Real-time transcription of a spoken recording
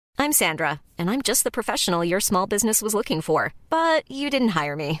I'm Sandra, and I'm just the professional your small business was looking for. But you didn't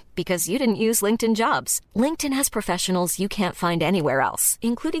hire me because you didn't use LinkedIn Jobs. LinkedIn has professionals you can't find anywhere else,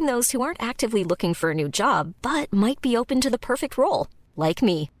 including those who aren't actively looking for a new job, but might be open to the perfect role, like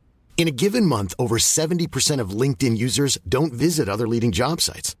me. In a given month, over 70% of LinkedIn users don't visit other leading job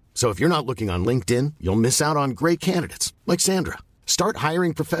sites. So if you're not looking on LinkedIn, you'll miss out on great candidates like Sandra. Start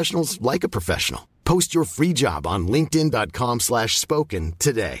hiring professionals like a professional. Post your free job on linkedin.com/spoken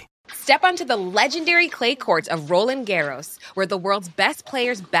today. Step onto the legendary clay courts of Roland Garros, where the world's best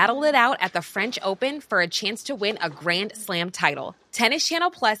players battle it out at the French Open for a chance to win a Grand Slam title. Tennis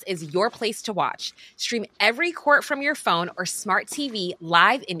Channel Plus is your place to watch. Stream every court from your phone or smart TV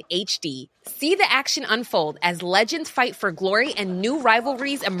live in HD. See the action unfold as legends fight for glory and new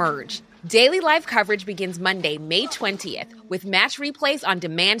rivalries emerge. Daily live coverage begins Monday, May 20th, with match replays on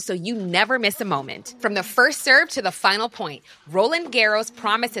demand so you never miss a moment. From the first serve to the final point, Roland Garros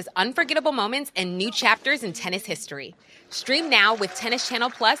promises unforgettable moments and new chapters in tennis history. Stream now with Tennis Channel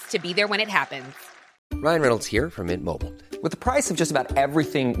Plus to be there when it happens. Ryan Reynolds here from Mint Mobile. With the price of just about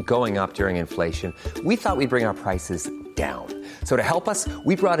everything going up during inflation, we thought we'd bring our prices down. So to help us,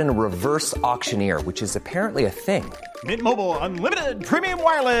 we brought in a reverse auctioneer, which is apparently a thing. Mint Mobile Unlimited Premium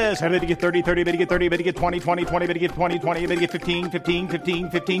Wireless. How to get 30, 30, bit to get 30, bit to get 20, 20, 20, bit to get 20, 20, bit to get 15, 15, 15,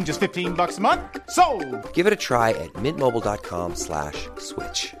 15, just $15 a month? Sold! Give it a try at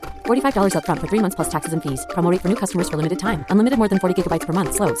mintmobile.com/switch. $45 up front for 3 months plus taxes and fees. Promo rate for new customers for limited time. Unlimited more than 40 gigabytes per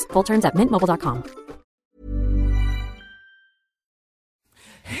month. Slows full terms at mintmobile.com.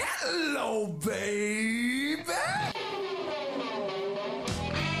 Hello, baby!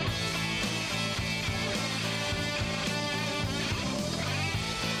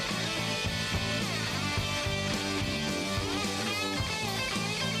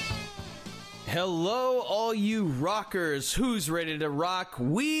 Hello, all you rockers. Who's ready to rock?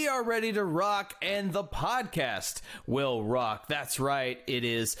 We are ready to rock, and the podcast will rock. That's right. It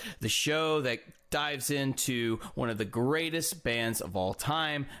is the show that dives into one of the greatest bands of all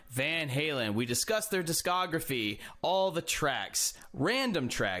time, Van Halen. We discuss their discography, all the tracks, random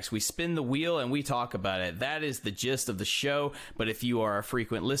tracks. We spin the wheel and we talk about it. That is the gist of the show. But if you are a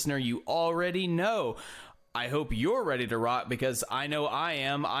frequent listener, you already know. I hope you're ready to rock because I know I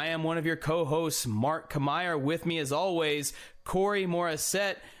am. I am one of your co-hosts, Mark Kamier. With me, as always, Corey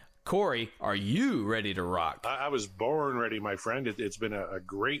Morissette. Corey, are you ready to rock? I was born ready, my friend. It's been a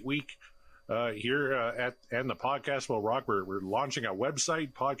great week here at the Podcast Will Rock. We're launching a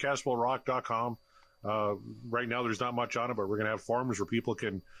website, podcastwillrock.com. Right now, there's not much on it, but we're going to have forums where people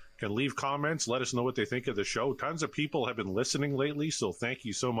can leave comments, let us know what they think of the show. Tons of people have been listening lately, so thank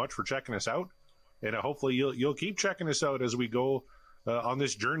you so much for checking us out. And hopefully you'll keep checking us out as we go on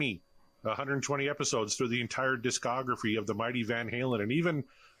this journey, 120 episodes through the entire discography of the mighty Van Halen, and even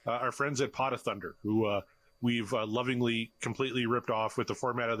our friends at Pot of Thunder, who we've lovingly completely ripped off with the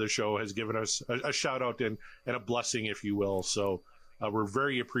format of the show, has given us a shout out and a blessing, if you will. So we're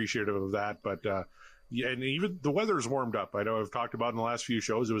very appreciative of that. But yeah, and even the weather's warmed up. I know I've talked about in the last few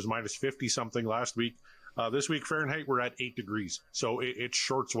shows, it was minus 50 something last week. This week, Fahrenheit, we're at 8 degrees. So it's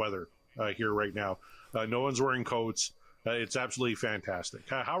shorts weather here right now. No one's wearing coats. It's absolutely fantastic.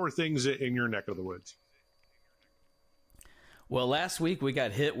 How are things in your neck of the woods? Well, last week we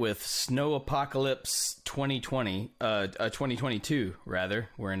got hit with Snow Apocalypse 2022, rather.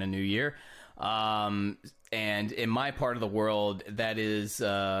 We're in a new year. And in my part of the world, that is,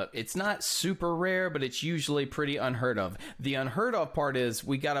 it's not super rare, but it's usually pretty unheard of. The unheard of part is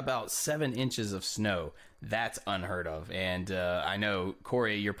we got about 7 inches of snow. That's unheard of. And I know,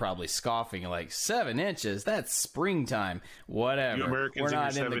 Corey, you're probably scoffing, like, 7 inches? That's springtime. Whatever. You Americans, we're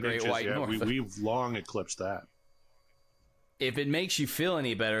not in the Great White North. We've long eclipsed that. If it makes you feel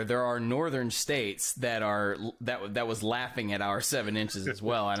any better, there are northern states that was laughing at our 7 inches as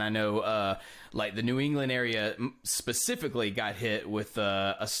well. And I know, like the New England area specifically got hit with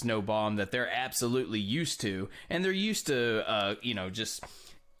a snow bomb that they're absolutely used to, and they're used to, just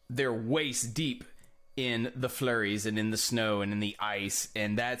they're waist deep in the flurries and in the snow and in the ice,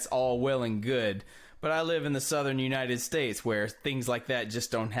 and that's all well and good. But I live in the southern United States where things like that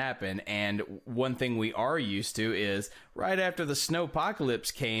just don't happen. And one thing we are used to is right after the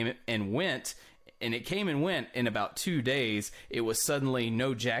snowpocalypse came and went, and it came and went in about 2 days, it was suddenly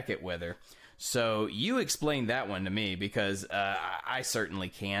no jacket weather. So you explain that one to me, because I certainly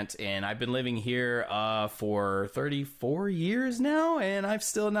can't. And I've been living here for 34 years now, and I've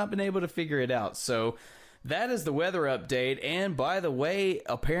still not been able to figure it out. So that is the weather update. And by the way,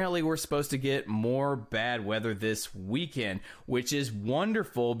 apparently we're supposed to get more bad weather this weekend, which is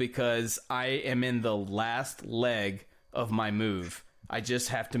wonderful because I am in the last leg of my move. I just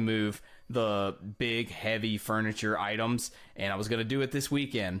have to move the big, heavy furniture items, and I was going to do it this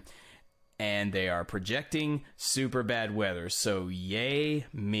weekend. And they are projecting super bad weather, so yay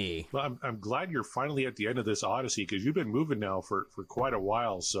me. Well, I'm glad you're finally at the end of this odyssey, because you've been moving now for quite a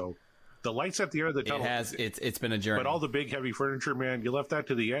while, so the light's at the end of the tunnel. It's been a journey. But all the big, heavy furniture, man, you left that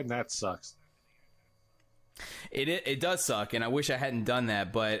to the end. That sucks. It does suck, and I wish I hadn't done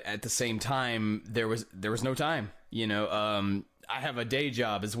that, but at the same time, there was no time. You know, I have a day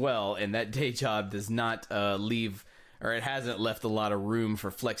job as well, and that day job does not leave... or it hasn't left a lot of room for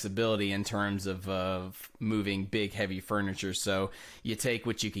flexibility in terms of moving big, heavy furniture. So you take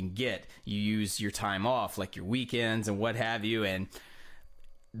what you can get. You use your time off, like your weekends and what have you. And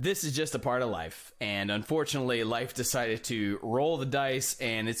this is just a part of life. And unfortunately, life decided to roll the dice,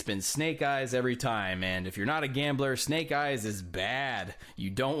 and it's been snake eyes every time. And if you're not a gambler, snake eyes is bad. You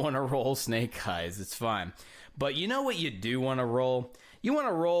don't want to roll snake eyes. It's fine. But you know what you do want to roll? You want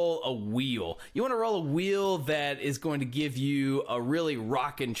to roll a wheel. You want to roll a wheel that is going to give you a really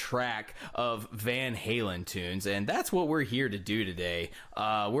rockin' track of Van Halen tunes. And that's what we're here to do today.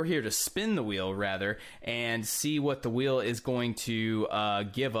 We're here to spin the wheel, rather, and see what the wheel is going to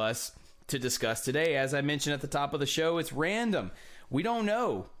give us to discuss today. As I mentioned at the top of the show, it's random. We don't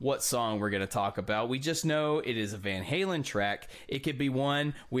know what song we're going to talk about. We just know it is a Van Halen track. It could be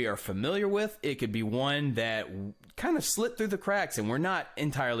one we are familiar with. It could be one that kind of slipped through the cracks and we're not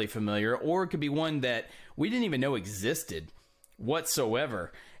entirely familiar. Or it could be one that we didn't even know existed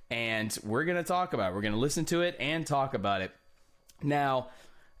whatsoever. And we're going to talk about it. We're going to listen to it and talk about it. Now,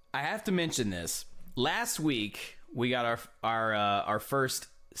 I have to mention this. Last week, we got our first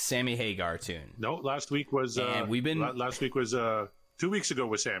Sammy Hagar tune. No, last week was... last week was... 2 weeks ago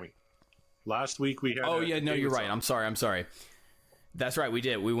was Sammy. Last week we had... Oh, yeah, no, you're right. I'm sorry. That's right, we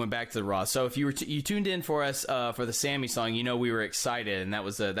did. We went back to the Raw. So if you tuned in for us for the Sammy song, you know we were excited, and that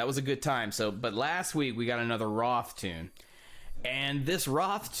was a good time. So, but last week we got another Roth tune. And this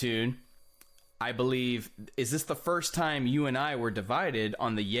Roth tune, I believe, is this the first time you and I were divided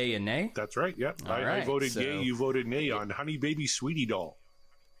on the yay and nay? That's right, yep. I voted yay, you voted nay on Honey Baby Sweetie Doll.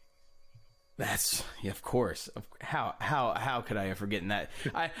 That's, yeah, of course. How could I have forgotten that?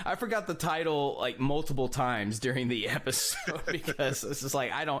 I forgot the title like multiple times during the episode because it's just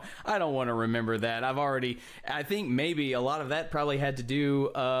like I don't want to remember that. I think maybe a lot of that probably had to do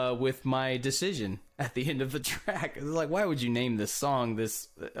with my decision at the end of the track. It's like, why would you name this song this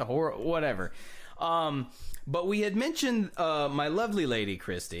horror, whatever. But we had mentioned my lovely lady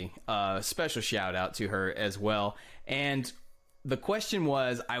Christy. Special shout out to her as well. And the question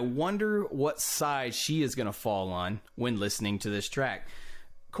was, I wonder what side she is going to fall on when listening to this track.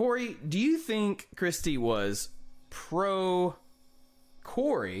 Corey, do you think Christy was pro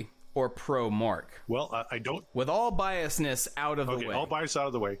Corey or pro Mark? Well, I don't... With all biasness out of the way. All bias out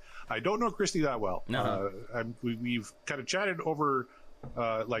of the way. I don't know Christy that well. No. We've kind of chatted over,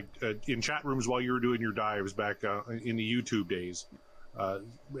 in chat rooms while you were doing your dives back in the YouTube days.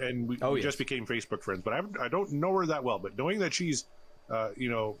 And we just became Facebook friends, but I don't know her that well. But knowing that she's,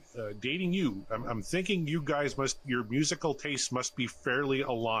 dating you, I'm thinking you guys your musical tastes must be fairly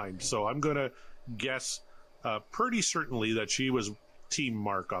aligned. So I'm going to guess pretty certainly that she was Team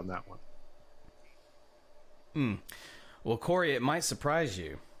Mark on that one. Well, Corey, it might surprise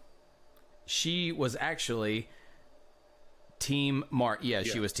you. She was actually Team Mark. Yeah,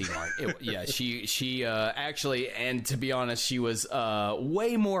 she was Team Mark. She actually, and to be honest, she was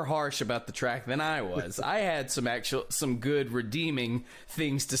way more harsh about the track than I was. I had some good redeeming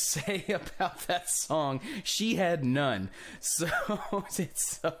things to say about that song. She had none. So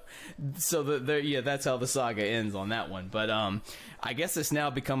that's how the saga ends on that one. But I guess it's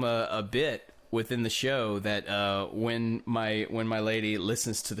now become a bit within the show that when my lady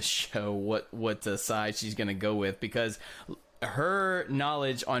listens to the show, what side she's going to go with, because her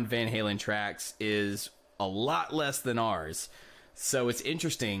knowledge on Van Halen tracks is a lot less than ours. So it's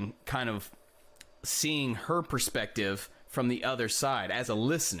interesting kind of seeing her perspective from the other side as a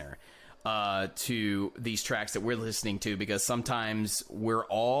listener to these tracks that we're listening to, because sometimes we're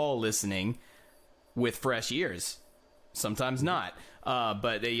all listening with fresh ears, sometimes not.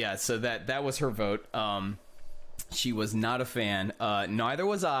 So that was her vote. She was not a fan. Neither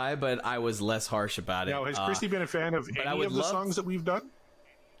was I, but I was less harsh about it. Now, has Christy been a fan of any of the songs that we've done?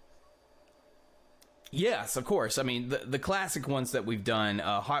 Yes, of course. I mean, the classic ones that we've done,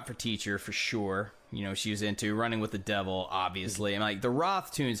 Hot for Teacher, for sure. You know, she was into Running with the Devil, obviously. And, like, the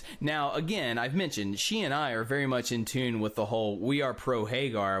Roth tunes. Now, again, I've mentioned, she and I are very much in tune with the whole, we are pro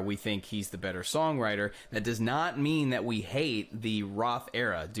Hagar. We think he's the better songwriter. That does not mean that we hate the Roth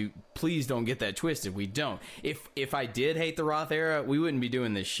era. Please don't get that twisted. We don't. If I did hate the Roth era, we wouldn't be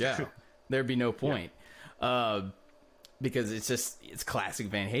doing this show. There'd be no point. Yeah. Because it's classic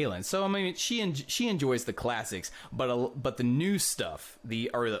Van Halen. So I mean, she enjoys the classics, but the new stuff,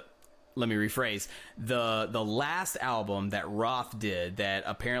 let me rephrase, the last album that Roth did that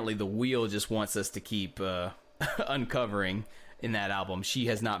apparently the Wheel just wants us to keep uncovering in that album. She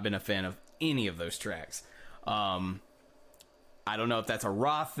has not been a fan of any of those tracks. I don't know if that's a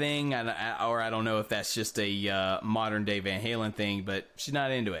Roth thing, or I don't know if that's just a modern day Van Halen thing, but she's not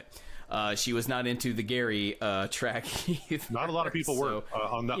into it. She was not into the Gary track either. Not a lot of people were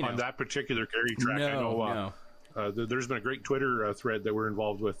on that particular Gary track. No, there's been a great Twitter thread that we're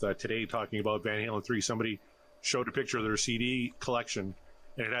involved with today talking about Van Halen 3. Somebody showed a picture of their CD collection,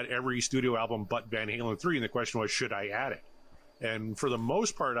 and it had every studio album but Van Halen 3, and the question was, should I add it? And for the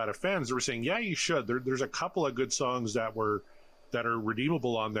most part, out of fans, they were saying, yeah, you should. There's a couple of good songs that are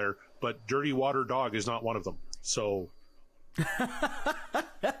redeemable on there, but Dirty Water Dog is not one of them. So...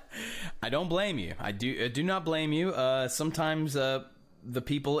 I don't blame you. I do not blame you. Sometimes the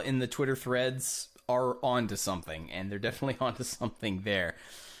people in the Twitter threads are onto something, and they're definitely onto something there.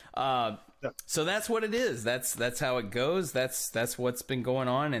 So that's what it is. That's how it goes. That's what's been going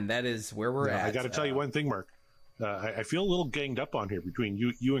on, and that is where we're at. I got to tell you one thing, Mark. I feel a little ganged up on here between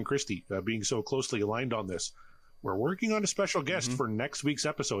you and Christy being so closely aligned on this. We're working on a special guest for next week's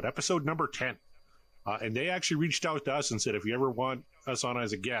episode number 10. And they actually reached out to us and said, if you ever want us on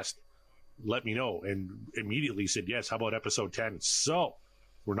as a guest, let me know. And immediately said, yes, how about episode 10? So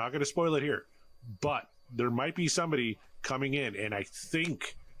we're not going to spoil it here, but there might be somebody coming in. And I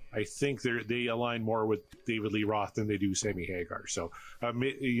think they align more with David Lee Roth than they do Sammy Hagar. So, I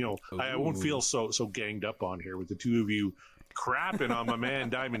won't feel so ganged up on here with the two of you crapping on my man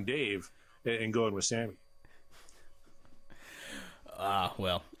Diamond Dave and going with Sammy.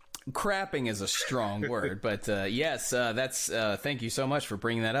 Well, crapping is a strong word, but yes, that's thank you so much for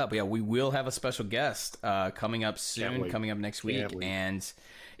bringing that up. Yeah, we will have a special guest coming up soon, coming up next week, and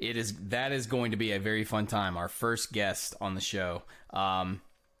that is going to be a very fun time. Our first guest on the show.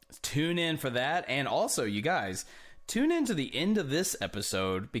 Tune in for that, and also, you guys, tune in to the end of this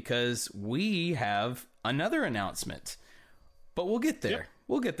episode because we have another announcement. But we'll get there. Yep.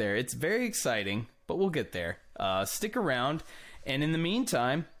 We'll get there. It's very exciting, but we'll get there. Stick around, and in the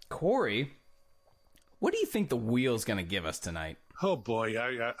meantime, Corey, what do you think the Wheel's going to give us tonight? Oh, boy.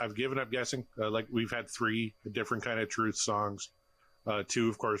 I've given up guessing. Like, we've had 3 different kind of Truth songs. 2,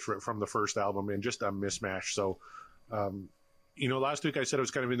 of course, from the first album, and just a mismatch. So, last week I said I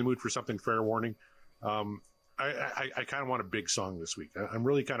was kind of in the mood for something fair warning. I kind of want a big song this week. I'm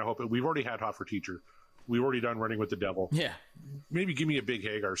really kind of hoping. We've already had Hot for Teacher. We've already done Running with the Devil. Yeah. Maybe give me a big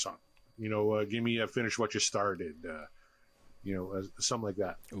Hagar song. Give me a Finish What You Started. Something like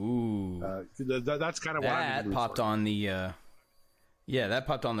that. Ooh, that's kind of what I'm popped for. On the. That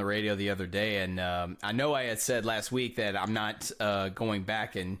popped on the radio the other day, and I know I had said last week that I'm not going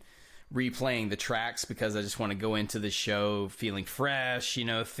back and replaying the tracks because I just want to go into the show feeling fresh,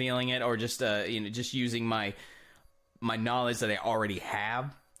 feeling it, or just just using my knowledge that I already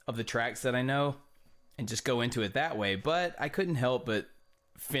have of the tracks that I know, and just go into it that way. But I couldn't help but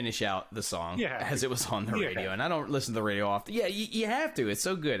finish out the song as it was on the radio, and I don't listen to the radio often. Yeah, you have to. It's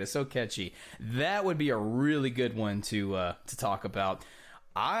so good. It's so catchy. That would be a really good one to talk about.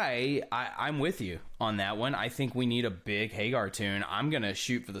 I'm with you on that one. I think we need a big Hagar tune. I'm gonna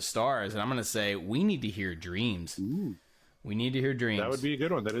shoot for the stars, and I'm gonna say we need to hear Dreams. Ooh. We need to hear Dreams. That would be a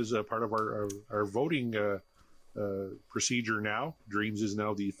good one. That is a part of our voting procedure now. Dreams is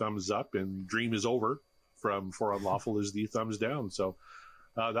now the thumbs up, and Dream is over from For Unlawful is the thumbs down. So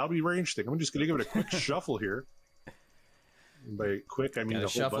that'll be very interesting. I'm just going to give it a quick shuffle here. And by quick, I mean a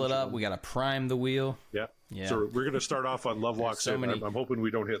shuffle it up. We got to prime the wheel. Yeah. So we're going to start off on Love Walks In. I'm hoping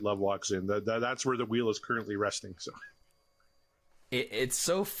we don't hit Love Walks In. That's where the wheel is currently resting. So it's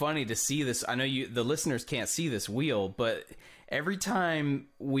so funny to see this. I know the listeners can't see this wheel, but every time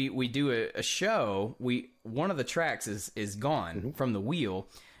we do a show, one of the tracks is gone from the wheel.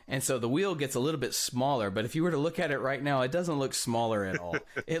 And so the wheel gets a little bit smaller, but if you were to look at it right now, it doesn't look smaller at all.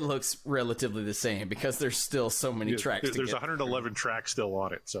 It looks relatively the same because there's still so many tracks to There's 111 tracks still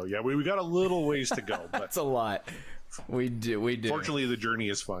on it. So, we got a little ways to go. But that's a lot. We do. Fortunately, the journey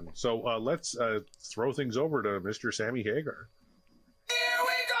is fun. So let's throw things over to Mr. Sammy Hagar. Here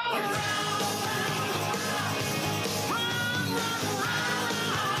we go!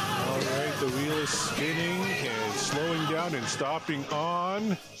 spinning and slowing down and stopping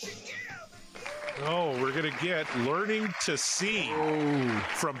on. Oh, we're going to get Learning to See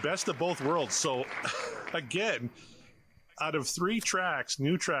from Best of Both Worlds. So, again, out of 3 tracks,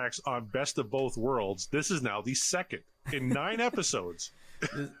 new tracks on Best of Both Worlds, this is now the second in 9 episodes.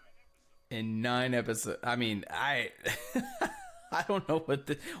 In 9 episodes. I mean, I don't know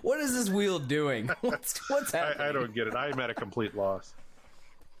what is this wheel doing? What's happening? I don't get it. I am at a complete loss.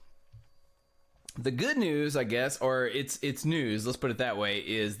 The good news, I guess, or it's news, let's put it that way,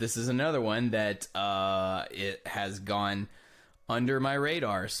 is this is another one that it has gone under my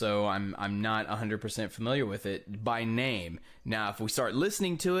radar, so I'm not 100% familiar with it by name. Now, if we start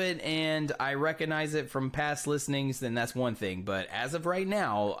listening to it and I recognize it from past listenings, then that's one thing. But as of right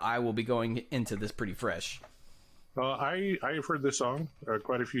now, I will be going into this pretty fresh. I have heard this song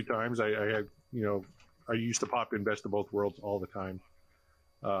quite a few times. I had, I used to pop in Best of Both Worlds all the time.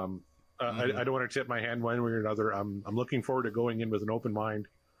 I don't want to tip my hand one way or another. I'm looking forward to going in with an open mind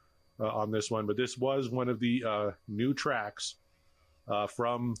on this one. But this was one of the new tracks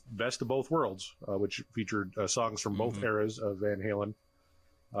from Best of Both Worlds, which featured songs from both eras of Van Halen.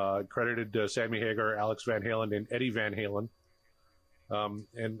 Credited Sammy Hagar, Alex Van Halen, and Eddie Van Halen.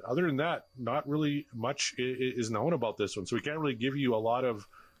 And other than that, not really much is known about this one. So we can't really give you a lot of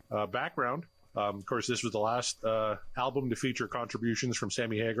background. Of course, this was the last album to feature contributions from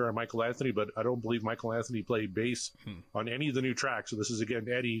Sammy Hagar and Michael Anthony, but I don't believe Michael Anthony played bass on any of the new tracks. So this is, again,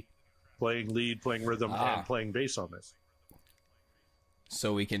 Eddie playing lead, playing rhythm, and playing bass on this.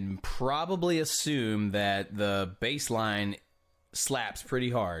 So we can probably assume that the bass line slaps pretty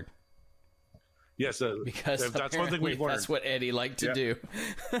hard. Yes, because that's one thing we've learned. That's what Eddie liked to do.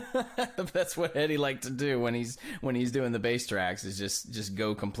 That's what Eddie liked to do when he's doing the bass tracks, is just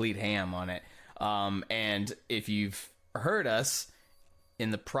go complete ham on it. And if you've heard us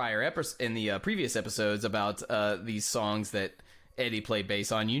in the previous episodes about these songs that Eddie played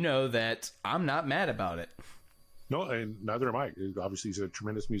bass on, you know that I'm not mad about it. No, and neither am I. Obviously, he's a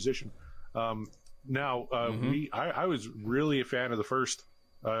tremendous musician. Now, I was really a fan of the first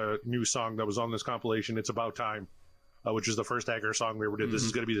new song that was on this compilation, It's About Time, which is the first Hagar song we ever did. This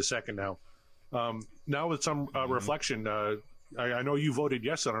is going to be the second now. Now with some reflection, I know you voted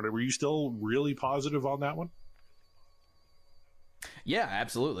yes on it. Were you still really positive on that one? Yeah,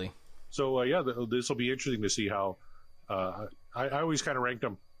 absolutely. So, this will be interesting to see how... I always kind of ranked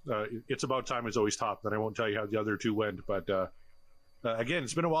them. It's About Time is always top, and I won't tell you how the other two went. But, again,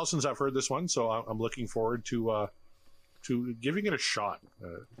 it's been a while since I've heard this one, so I'm looking forward to giving it a shot,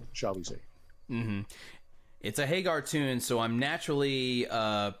 shall we say. Mm-hmm. It's a Hagar tune, so I'm naturally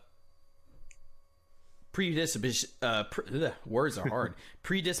words are hard.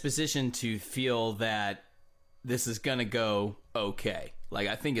 Predisposition to feel that this is going to go okay. Like,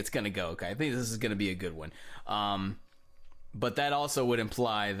 I think it's going to go okay. I think this is going to be a good one. But that also would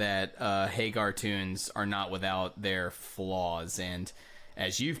imply that Hagar tunes are not without their flaws. And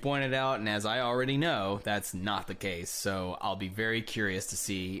as you've pointed out, and as I already know, that's not the case. So I'll be very curious to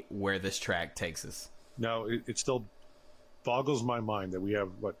see where this track takes us. Now, it still boggles my mind that we have,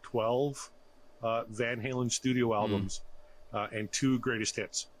 12 Van Halen studio albums and 2 greatest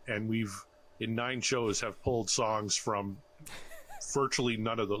hits. And we've, in 9 shows, have pulled songs from virtually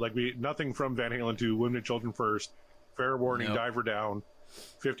none of those. Like, nothing from Van Halen 2, Women and Children First, Fair Warning, Nope. Diver Down,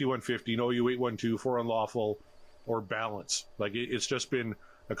 5150, No You 812, For Unlawful, or Balance. Like, it's just been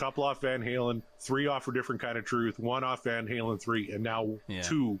a couple off Van Halen, 3 off For Different Kind of Truth, 1 off Van Halen 3, and now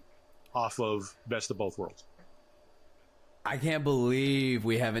 2 off of Best of Both Worlds. I can't believe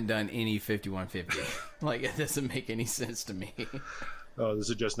we haven't done any 5150. Like, it doesn't make any sense to me. Oh, this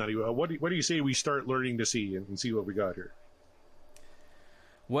is just not even... What do you say we start learning to see and see what we got here?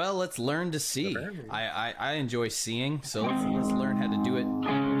 Well, let's learn to see. I enjoy seeing, so let's learn how to do it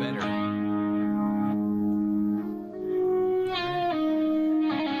better.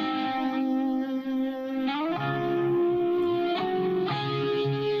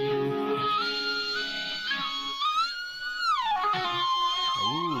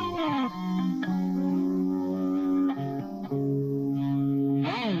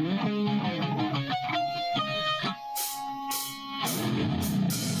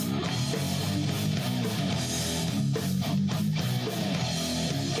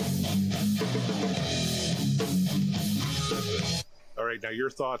 Now,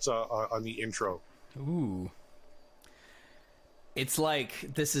 your thoughts on the intro. Ooh. It's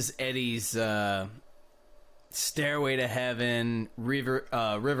like this is Eddie's Stairway to Heaven, River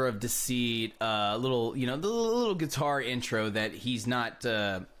of Deceit, the little guitar intro that he's not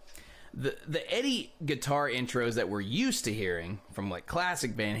the Eddie guitar intros that we're used to hearing from like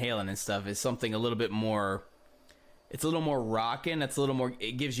classic Van Halen and stuff is something a little bit more. It's a little more rockin'. It's a little more.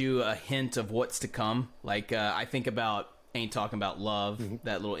 It gives you a hint of what's to come. Like I think about "Ain't Talking About Love,"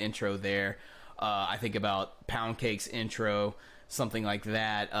 that little intro there. I think about Pound Cake's intro, something like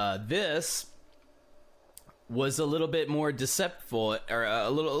that. This was a little bit more deceptive, or a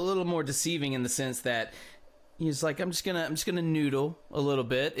little more deceiving in the sense that he's like, I'm just gonna noodle a little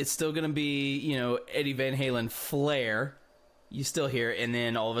bit. It's still gonna be, you know, Eddie Van Halen flair. You still hear it, and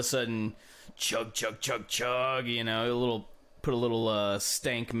then all of a sudden, chug, chug, chug, chug. You know, put a little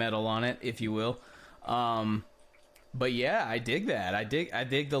stank metal on it, if you will. But yeah, I dig that. I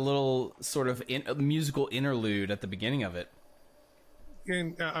dig the little sort of musical interlude at the beginning of it.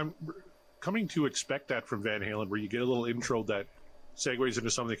 And I'm coming to expect that from Van Halen, where you get a little intro that segues into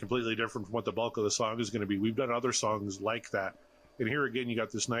something completely different from what the bulk of the song is going to be. We've done other songs like that, and here again you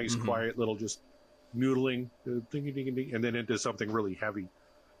got this nice quiet little just noodling ding, ding, ding, and then into something really heavy.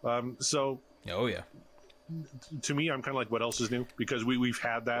 Oh yeah, to me I'm kind of like, what else is new, because we've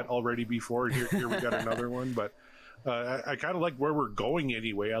had that already before, and here we got another one. But I kind of like where we're going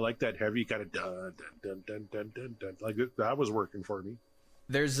anyway. I like that heavy kind of dun dun dun dun dun dun, like that was working for me.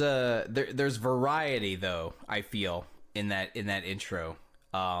 There's variety though, I feel, in that intro.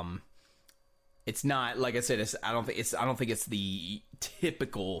 It's not, like I said, I don't think it's the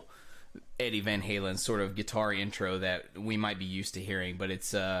typical Eddie Van Halen sort of guitar intro that we might be used to hearing, but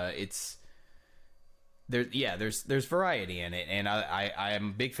there's variety in it, and I am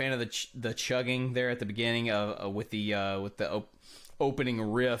a big fan of the chugging there at the beginning with the opening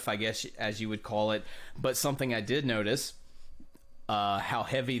riff, I guess, as you would call it. But something I did notice, how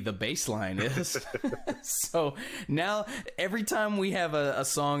heavy the bass line is. So now every time we have a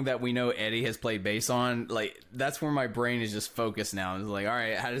song that we know Eddie has played bass on, like, that's where my brain is just focused now. It's like, all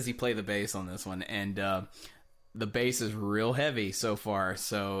right, how does he play the bass on this one? And the bass is real heavy so far,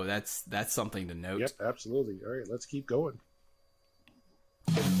 so that's something to note. Yep, absolutely. All right, let's keep going.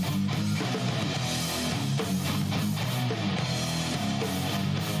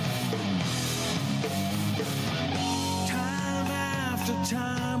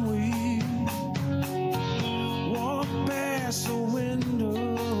 Time we walk past the window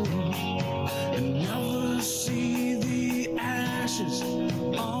and never see the ashes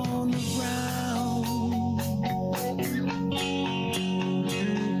on the ground.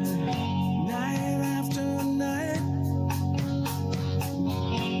 Night after night,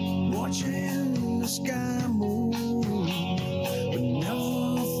 watching the sky move, but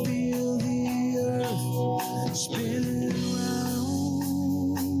never feel the earth spinning around.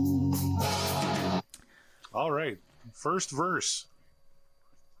 All right, first verse,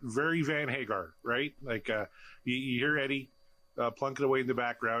 very Van Hagar, right? Like you hear Eddie plunking away in the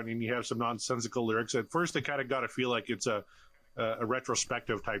background, and you have some nonsensical lyrics. At first, I kind of got to feel like it's a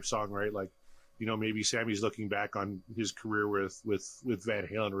retrospective type song, right? Like, you know, maybe Sammy's looking back on his career with Van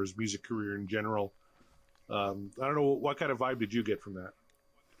Halen, or his music career in general. I don't know, what kind of vibe did you get from that?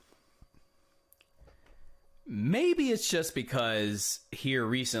 Maybe it's just because here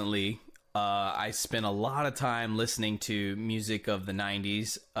recently, I spent a lot of time listening to music of the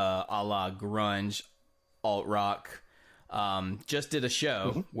 90s, a la grunge, alt-rock. Just did a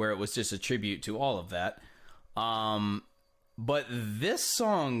show where it was just a tribute to all of that. But this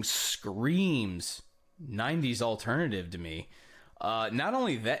song screams 90s alternative to me. Not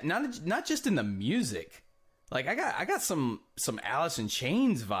only that, not just in the music. Like, I got some Alice in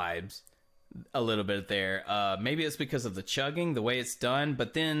Chains vibes a little bit there. Maybe it's because of the chugging, the way it's done,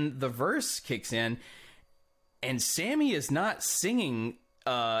 but then the verse kicks in, and Sammy is not singing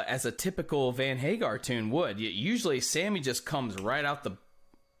as a typical Van Hagar tune would. Usually Sammy just comes right out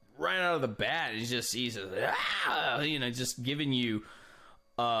of the bat. He's just just giving you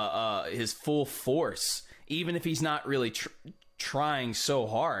his full force, even if he's not really trying so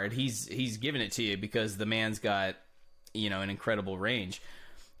hard. He's giving it to you because the man's got, an incredible range.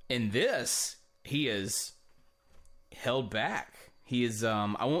 In this, he is held back. He is,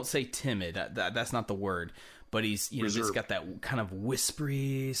 I won't say timid. That's not the word. But he's, just got that kind of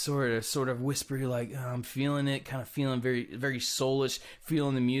whispery, sort of whispery, like, I'm feeling it, kind of feeling very, very soulish,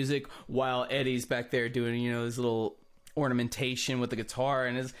 feeling the music, while Eddie's back there doing, his little ornamentation with the guitar.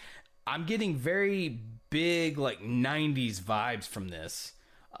 And I'm getting very big, like, 90s vibes from this.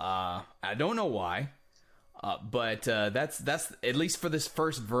 I don't know why. But that's at least for this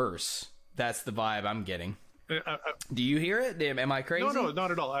first verse, that's the vibe I'm getting. Do you hear it? Am I crazy? No,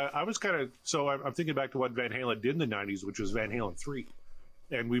 not at all. I was kind of, so I'm thinking back to what Van Halen did in the 90s, which was Van Halen 3.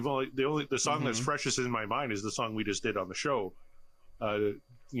 And the song that's freshest in my mind is the song we just did on the show.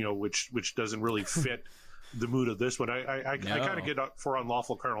 which doesn't really fit the mood of this one. I kind of get for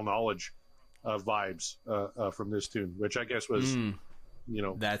Unlawful Carnal Knowledge vibes from this tune, which I guess was,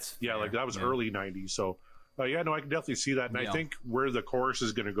 that's fair. Like that was early 90s. So I can definitely see that. And I think where the chorus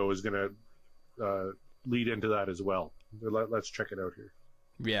is going to go is going to lead into that as well. Let's check it out here.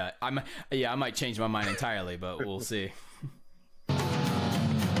 Yeah, I might change my mind entirely, but we'll see.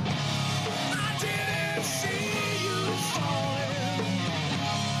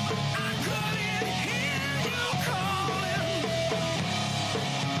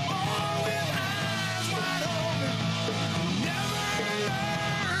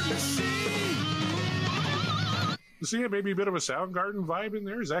 See, maybe a bit of a Soundgarden vibe in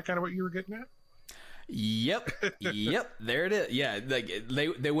there. Is that kind of what you were getting at? Yep. There it is. Yeah, like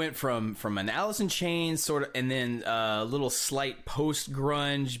they went from an Alice in Chains sort of, and then a little slight post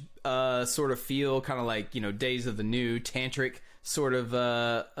grunge sort of feel, kind of like Days of the New tantric sort of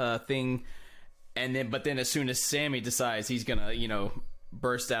thing, but then as soon as Sammy decides he's gonna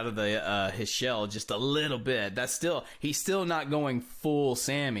burst out of the his shell just a little bit, he's still not going full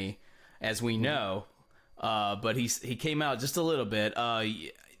Sammy, as we know. But he came out just a little bit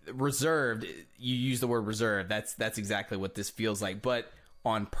reserved. You use the word reserved. That's exactly what this feels like, but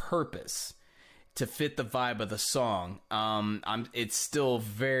on purpose to fit the vibe of the song. It's still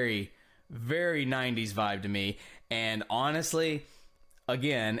very, very 90s vibe to me. And honestly,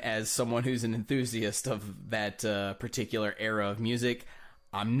 again, as someone who's an enthusiast of that particular era of music,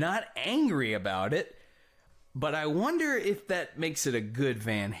 I'm not angry about it. But I wonder if that makes it a good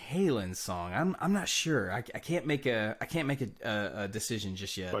Van Halen song. I'm not sure. I can't make a decision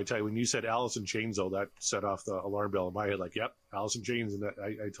just yet. But I tell you, when you said Alice in Chains, though, that set off the alarm bell in my head. Like, yep, Alice in Chains, and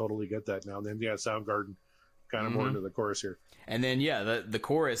I totally get that now. And then Soundgarden, kind of more into the chorus here. And then the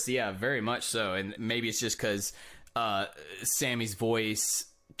chorus, very much so. And maybe it's just because Sammy's voice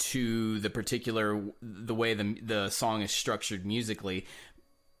to the way the song is structured musically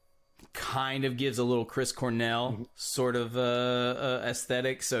kind of gives a little Chris Cornell sort of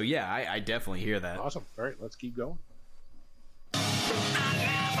aesthetic. So I definitely hear that. Awesome. All right, let's keep going.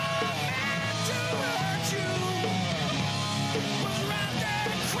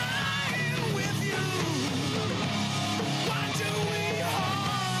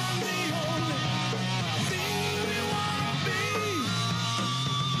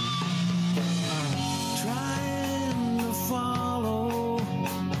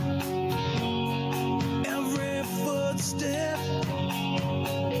 Step, I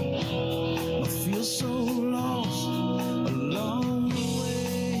feel so lost along the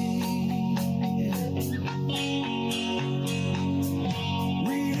way.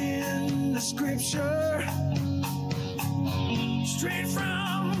 Reading the scripture straight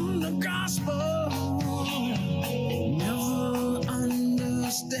from the gospel, never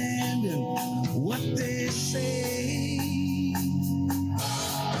understanding what they say.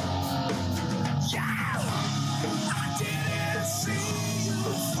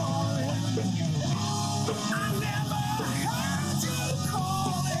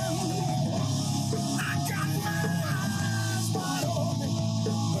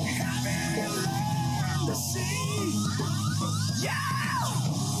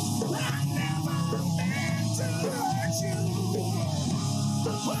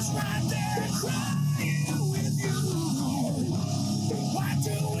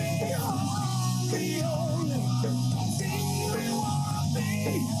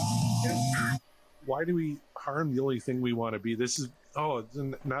 Why do we harm the only thing we want to be? This is now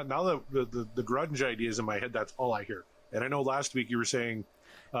that the grunge idea is in my head, that's all I hear. And I know last week you were saying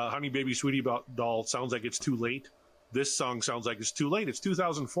Honey Baby Sweetie Doll sounds like it's too late. This song sounds like it's too late. It's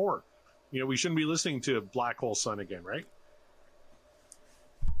 2004. We shouldn't be listening to Black Hole Sun again, right?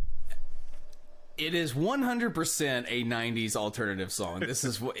 It is 100% a 90s alternative song. This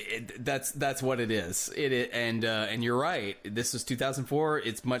is that's what it is. And you're right. This is 2004.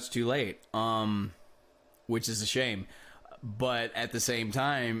 It's much too late. Which is a shame. But at the same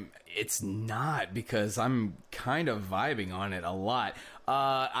time, it's not, because I'm kind of vibing on it a lot.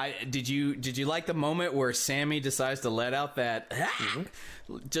 Did you like the moment where Sammy decides to let out that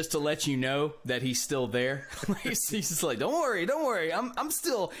just to let you know that he's still there? He's just like, don't worry, I'm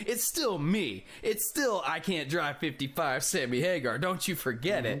still, it's still me. It's still, I can't drive 55 Sammy Hagar. Don't you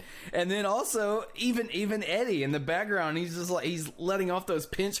forget it. And then also even Eddie in the background, he's just like, he's letting off those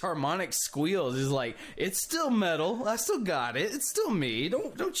pinch harmonic squeals. He's like, it's still metal. I still got it. It's still me.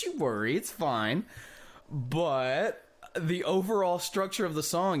 Don't you worry. It's fine. But the overall structure of the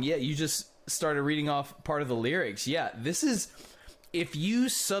song, you just started reading off part of the lyrics. This is, if you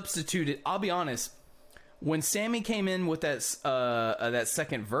substitute it, I'll be honest, When Sammy came in with that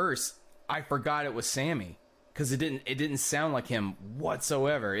second verse, I forgot it was Sammy because it didn't sound like him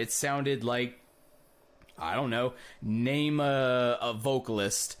whatsoever. It sounded like, I don't know, name a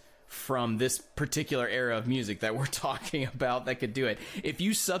vocalist from this particular era of music that we're talking about that could do it. If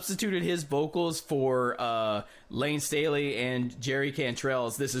you substituted his vocals for Lane Staley and Jerry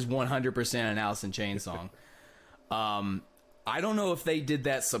Cantrell's, this is 100% an Alice in Chains song. I don't know if they did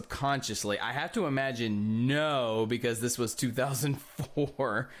that subconsciously. I have to imagine no, because this was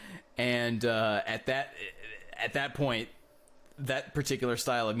 2004, and at that point, that particular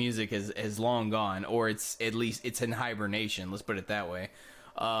style of music is long gone, or it's in hibernation. Let's put it that way.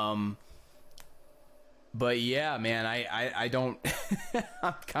 But yeah, man, I don't.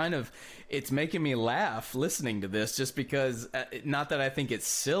 I'm kind of. It's making me laugh listening to this, just because. Not that I think it's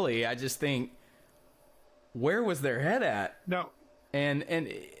silly. I just think, where was their head at? No. And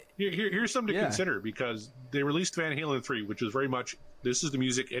here's something to consider, because they released Van Halen 3, which was very much, this is the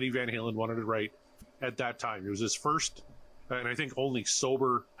music Eddie Van Halen wanted to write at that time. It was his first, and I think only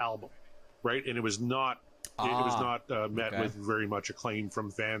sober album, right? And it was not met with very much acclaim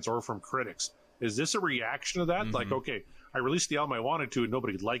from fans or from critics. Is this a reaction to that? Mm-hmm. Like, okay, I released the album I wanted to and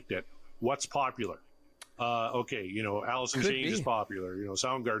nobody liked it. What's popular? Okay, Alice in Chains is popular.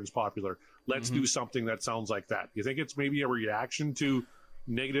 Soundgarden's popular. Let's do something that sounds like that. You think it's maybe a reaction to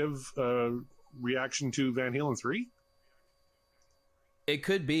negative reaction to Van Halen 3? It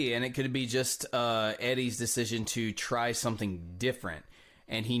could be, and it could be just Eddie's decision to try something different.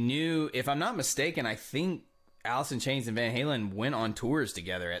 And he knew, if I'm not mistaken, I think Alice in Chains and Van Halen went on tours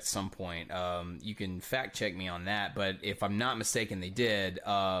together at some point. You can fact check me on that, but if I'm not mistaken, they did.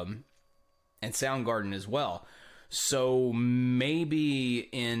 And Soundgarden as well. So maybe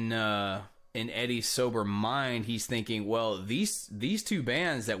in Eddie's sober mind, he's thinking, well, these two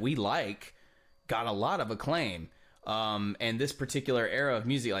bands that we like got a lot of acclaim. And this particular era of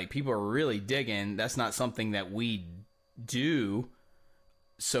music, like, people are really digging. That's not something that we do.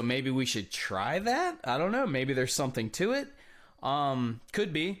 So maybe we should try that. I don't know. Maybe there's something to it.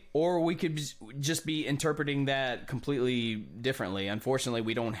 Could be. Or we could just be interpreting that completely differently. Unfortunately,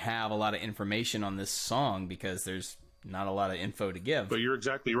 we don't have a lot of information on this song because there's not a lot of info to give. But you're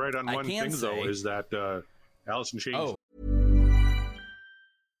exactly right on one thing, though, is that Alice in Chains... Oh.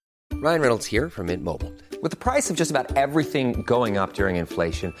 Ryan Reynolds here from Mint Mobile. With the price of just about everything going up during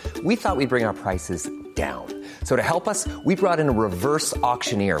inflation, we thought we'd bring our prices down. So to help us, we brought in a reverse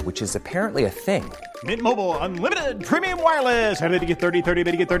auctioneer, which is apparently a thing. Mint Mobile Unlimited Premium Wireless. How to get 30, 30,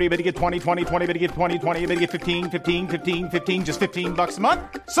 bit to get 30, bit to get 20, 20, 20, bit to get 20, 20, bit to get 15, 15, 15, 15, just $15 a month?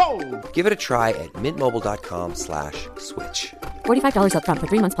 Sold! Give it a try at mintmobile.com/switch. $45 up front for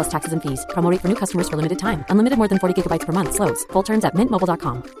 3 months plus taxes and fees. Promo rate for new customers for limited time. Unlimited more than 40 gigabytes per month. Slows full terms at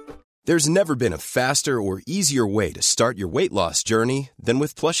mintmobile.com. There's never been a faster or easier way to start your weight loss journey than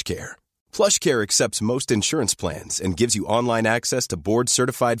with PlushCare. PlushCare accepts most insurance plans and gives you online access to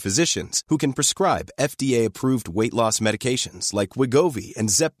board-certified physicians who can prescribe FDA-approved weight loss medications like Wegovy and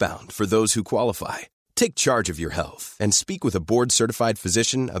Zepbound for those who qualify. Take charge of your health and speak with a board-certified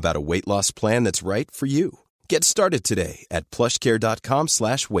physician about a weight loss plan that's right for you. Get started today at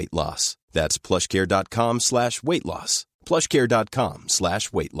plushcare.com/weight-loss. That's plushcare.com/weight-loss.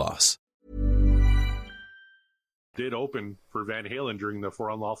 plushcare.com/weight-loss. Did open for Van Halen during the For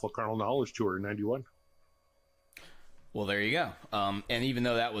Unlawful Carnal Knowledge tour in 91. Well, there you go. And even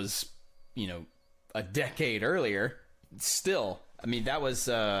though that was, a decade earlier, still, I mean, those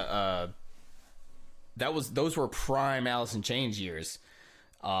were prime Alice in Chains years.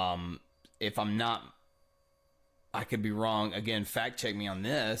 If I'm not, I could be wrong. Again, fact check me on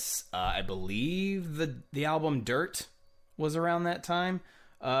this. I believe the album Dirt was around that time,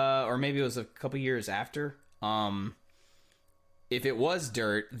 or maybe it was a couple years after. If it was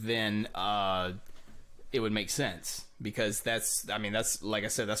Dirt, then it would make sense, because that's like I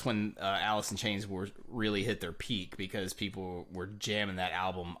said, that's when Alice in Chains really hit their peak, because people were jamming that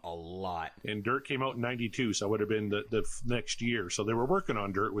album a lot. And Dirt came out in 92, so it would have been the next year. So they were working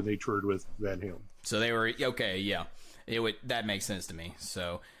on Dirt when they toured with Van Halen. So they were okay, yeah. That makes sense to me.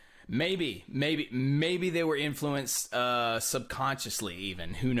 So maybe they were influenced subconsciously,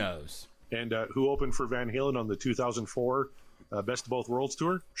 even. Who knows? And who opened for Van Halen on the 2004 Best of Both Worlds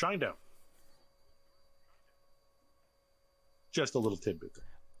tour? Shinedown. Just a little tidbit there.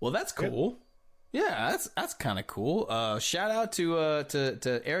 Well, that's cool. Yeah, that's kind of cool. Shout out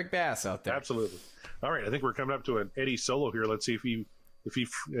to Eric Bass out there. Absolutely. All right, I think we're coming up to an Eddie solo here. Let's see if we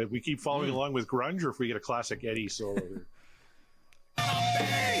keep following along with grunge, or if we get a classic Eddie solo here.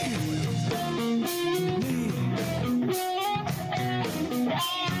 I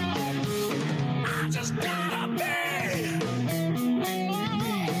just got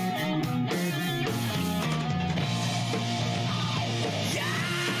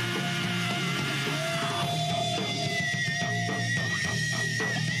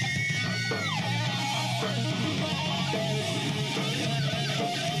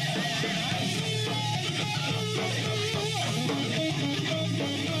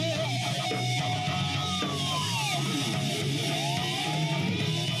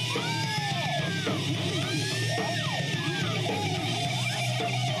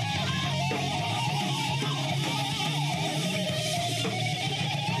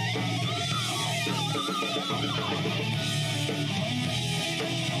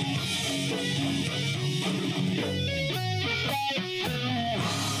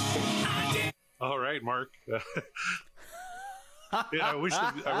right, Mark. I wish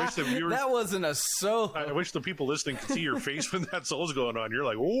the viewers. That wasn't a solo. I wish the people listening could see your face when that solo's going on. You're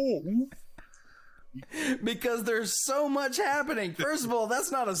like, oh. Because there's so much happening. First of all,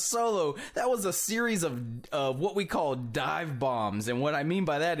 that's not a solo. That was a series of what we call dive bombs, and what I mean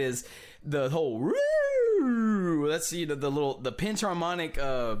by that is the whole. Let's see the pinch harmonic.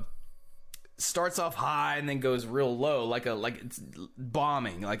 Starts off high and then goes real low, like it's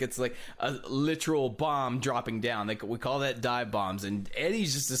bombing, like it's like a literal bomb dropping down. We call that dive bombs, and Eddie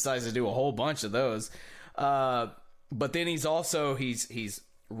just decides to do a whole bunch of those. But then he's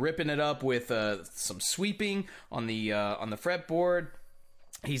ripping it up with some sweeping on the fretboard.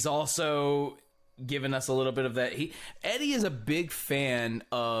 He's also giving us a little bit of that. Eddie is a big fan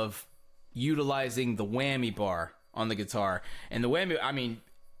of utilizing the whammy bar on the guitar, and the whammy, I mean,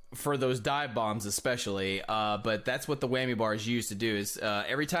 for those dive bombs especially, but that's what the whammy bar is used to do. Is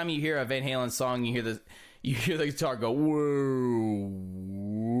every time you hear a Van Halen song, you hear the guitar go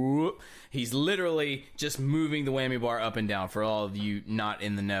whoa. He's literally just moving the whammy bar up and down. For all of you not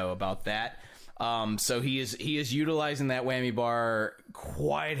in the know about that, so he is utilizing that whammy bar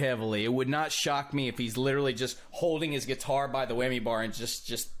quite heavily. It would not shock me if he's literally just holding his guitar by the whammy bar and just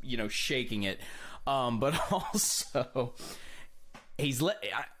shaking it. But also he's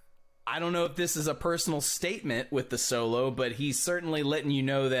I don't know if this is a personal statement with the solo, but he's certainly letting you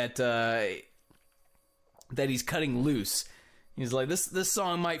know that that he's cutting loose. He's like, this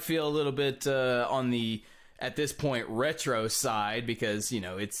song might feel a little bit on the, at this point, retro side, because,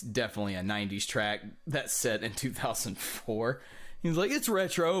 it's definitely a 90s track that's set in 2004. He's like, it's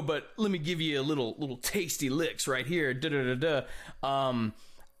retro, but let me give you a little tasty licks right here.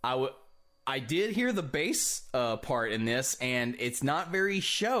 I did hear the bass part in this, and it's not very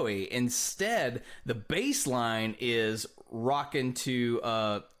showy. Instead, the bass line is rocking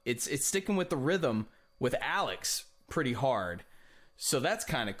to it's sticking with the rhythm with Alex pretty hard. So that's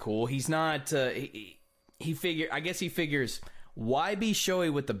kind of cool. He's not I guess he figures, why be showy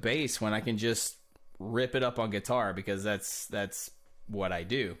with the bass when I can just rip it up on guitar, because that's what I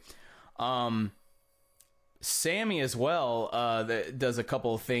do. Sammy as well that does a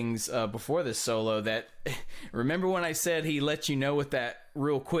couple of things before this solo that remember when I said he let you know with that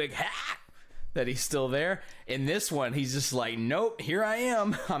real quick that he's still there? In this one, he's just like, nope, here I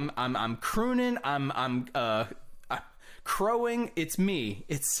am. I'm crooning. I'm crowing. It's me.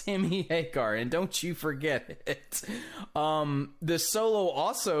 It's Sammy Hagar, and don't you forget it. The solo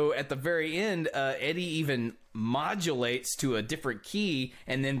also at the very end, Eddie even modulates to a different key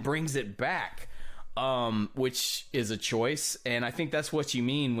and then brings it back. Which is a choice, and I think that's what you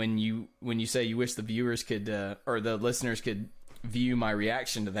mean when you say you wish the viewers could or the listeners could view my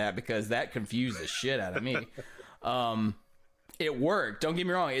reaction to that, because that confused the shit out of me. It worked. Don't get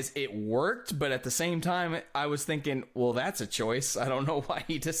me wrong. It worked, but at the same time, I was thinking, well, that's a choice. I don't know why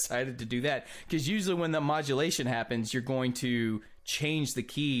he decided to do that, because usually when the modulation happens, you're going to change the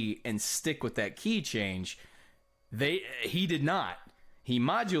key and stick with that key change. He did not. He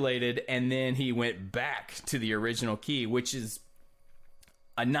modulated, and then he went back to the original key, which is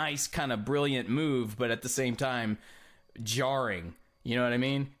a nice kind of brilliant move, but at the same time, jarring. You know what I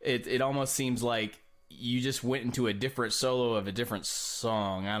mean? It almost seems like you just went into a different solo of a different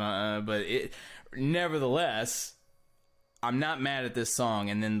song. I don't know, but nevertheless, I'm not mad at this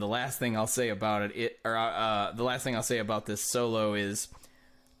song. And then the last thing I'll say about the last thing I'll say about this solo is,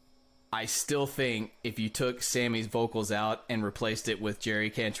 I still think if you took Sammy's vocals out and replaced it with Jerry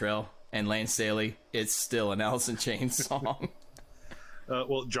Cantrell and Lance Staley, it's still an Alice in Chains song.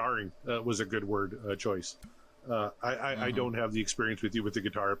 Well, jarring was a good word choice. I don't have the experience with you with the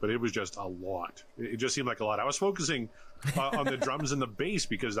guitar, but it was just a lot. It just seemed like a lot. I was focusing on the drums and the bass,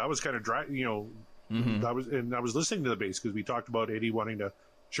 because that was kind of dry, I was listening to the bass because we talked about Eddie wanting to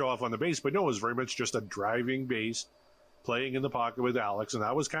show off on the bass, but no, it was very much just a driving bass playing in the pocket with Alex, and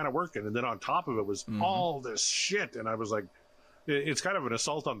that was kind of working. And then on top of it was all this shit, and I was like, it's kind of an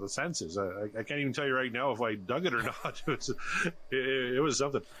assault on the senses. I can't even tell you right now if I dug it or not. It was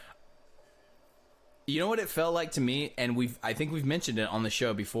something. You know what it felt like to me, and I think we've mentioned it on the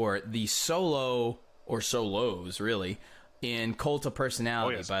show before, the solo, or solos really, in Cult of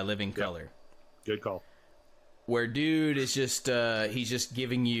Personality by Living Colour. Good call. Where dude is just he's just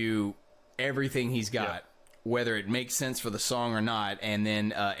giving you everything he's got, whether it makes sense for the song or not, and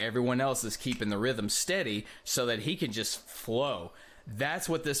then everyone else is keeping the rhythm steady so that he can just flow. That's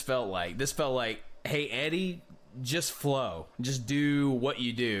what this felt like. This felt like, hey, Eddie, just flow. Just do what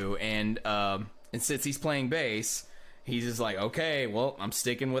you do. And since he's playing bass, he's just like, okay, well, I'm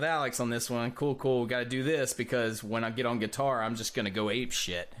sticking with Alex on this one. Cool, we got to do this, because when I get on guitar, I'm just going to go ape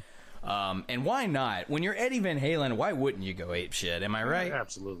shit. And why not? When you're Eddie Van Halen, why wouldn't you go ape shit? Am I right?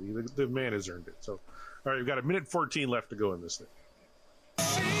 Absolutely. The man has earned it. So, all right, we've got a minute 14 left to go in this thing.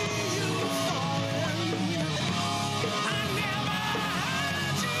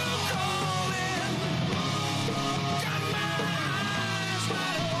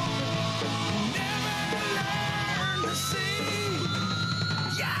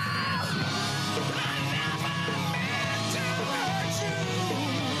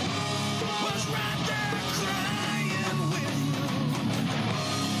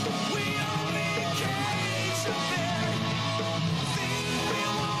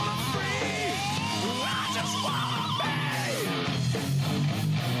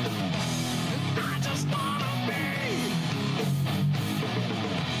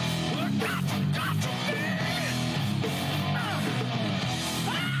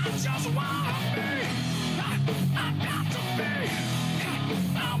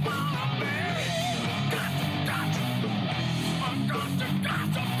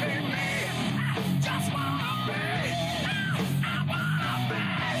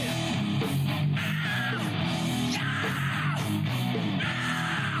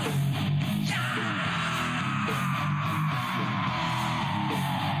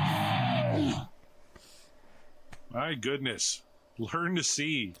 My goodness. Learn to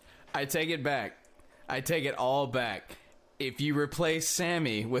see. I take it back. I take it all back. If you replace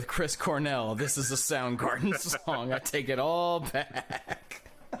Sammy with Chris Cornell, this is a Soundgarden song. I take it all back.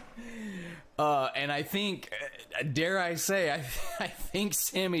 And I think, dare I say, I think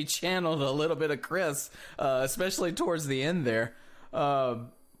Sammy channeled a little bit of Chris, especially towards the end there. I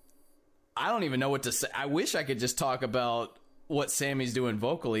don't even know what to say. I wish I could just talk about what Sammy's doing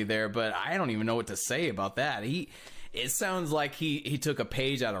vocally there, but I don't even know what to say about that. It sounds like he took a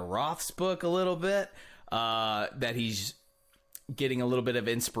page out of Roth's book a little bit, that he's getting a little bit of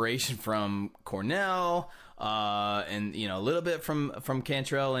inspiration from Cornell, and a little bit from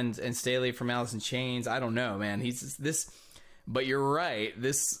Cantrell and Staley from Alice in Chains. I don't know, man. But you're right.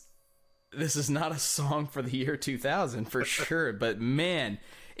 This is not a song for the year 2000 for sure. But man,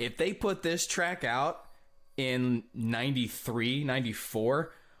 if they put this track out in 93,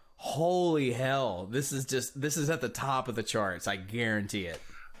 94, holy hell, this is at the top of the charts. I guarantee it.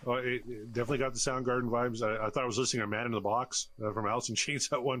 Well, it definitely got the Soundgarden vibes. I thought I was listening to Man in the Box from Alice in Chains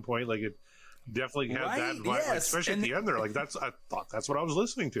at one point. Like, it definitely had that vibe, yes. like, especially at the end there. Like, I thought that's what I was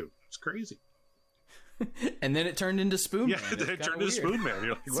listening to. It's crazy. And then it turned into Spoon Man. Yeah, it turned into Spoon Man.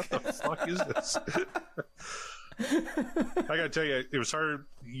 You're like, what the fuck is this? I gotta tell you, it was hard.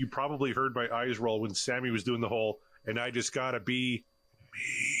 You probably heard my eyes roll when Sammy was doing the whole, and I just gotta be me.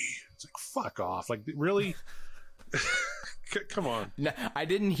 It's like, fuck off. Like, really? Come on. No, I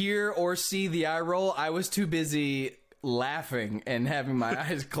didn't hear or see the eye roll. I was too busy laughing and having my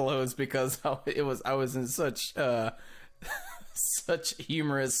eyes closed because I was in such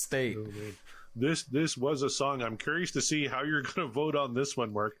humorous state. Oh, this was a song. I'm curious to see how you're going to vote on this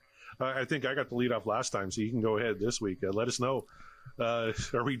one, Mark. I think I got the lead off last time, so you can go ahead this week. Let us know. Are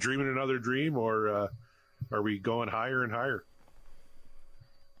we dreaming another dream, or are we going higher and higher?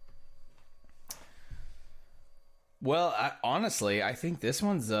 Well, honestly, I think this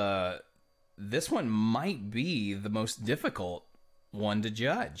one might be the most difficult one to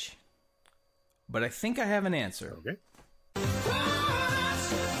judge. But I think I have an answer. Okay.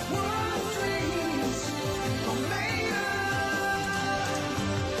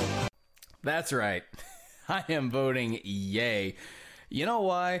 That's right. I am voting yay. You know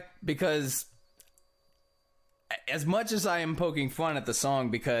why? Because as much as I am poking fun at the song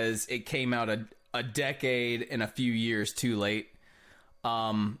because it came out a decade and a few years too late,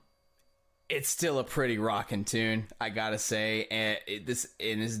 it's still a pretty rockin' tune, I gotta say. And it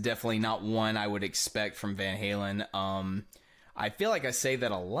is definitely not one I would expect from Van Halen. I feel like I say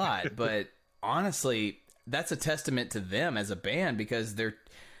that a lot, but honestly, that's a testament to them as a band because they're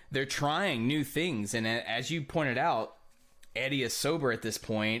trying new things. And as you pointed out, Eddie is sober at this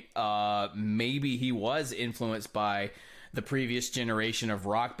point. Maybe he was influenced by the previous generation of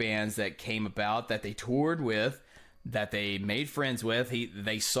rock bands that came about, that they toured with, that they made friends with.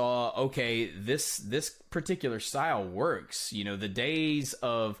 They saw, okay, this particular style works. You know, the days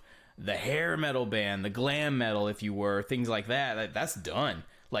of the hair metal band, the glam metal, if you were, things like that's done.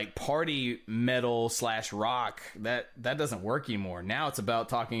 Like party metal / rock, that doesn't work anymore. Now it's about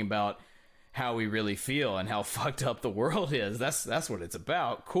talking about how we really feel and how fucked up the world is. That's what it's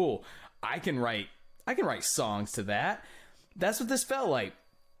about. Cool. I can write songs to that. That's what this felt like.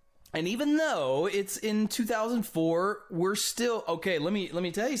 And even though it's in 2004, we're still okay. Let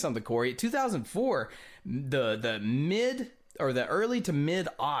me tell you something, Corey. 2004, the mid the early to mid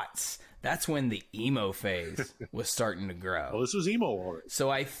aughts, that's when the emo phase was starting to grow. Well, this was emo already. So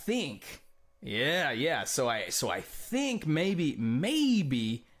I think, yeah. So I think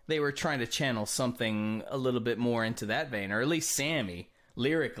maybe they were trying to channel something a little bit more into that vein, or at least Sammy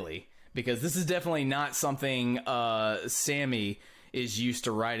lyrically, because this is definitely not something Sammy is used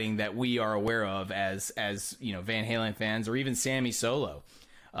to writing that we are aware of as you know, Van Halen fans, or even Sammy solo.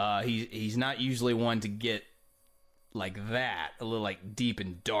 He's not usually one to get like that, a little like deep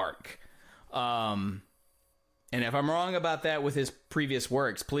and dark. And if I'm wrong about that with his previous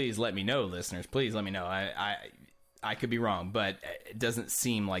works, please let me know, listeners. Please let me know. I could be wrong, but it doesn't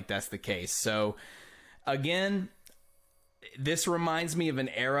seem like that's the case. So again, this reminds me of an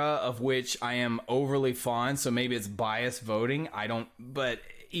era of which I am overly fond, so maybe it's biased voting. But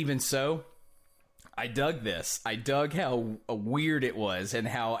even so, I dug this. I dug how weird it was and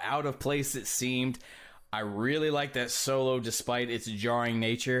how out of place it seemed. I really like that solo despite its jarring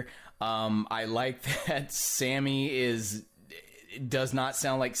nature. I like that Sammy does not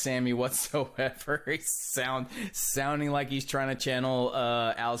sound like Sammy whatsoever. He's sounding like he's trying to channel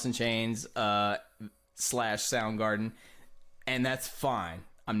Alice in Chains / Soundgarden, and that's fine.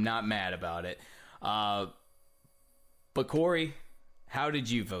 I'm not mad about it. But Corey, how did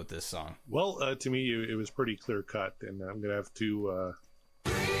you vote this song? Well, to me, it was pretty clear cut, and I'm gonna have to.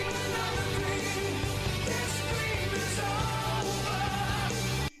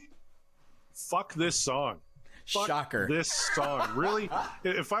 Fuck this song. Fuck Shocker. This song. Really?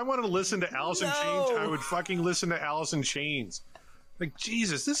 If I wanted to listen to Alice in Chains, I would fucking listen to Alice in Chains. Like,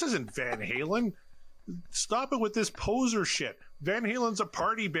 Jesus, this isn't Van Halen. Stop it with this poser shit. Van Halen's a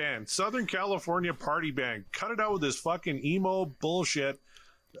party band. Southern California party band. Cut it out with this fucking emo bullshit.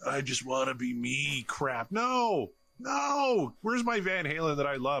 I just want to be me crap. No. Where's my Van Halen that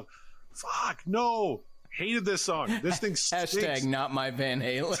I love? Fuck, no. Hated this song. This thing stinks. Hashtag not my Van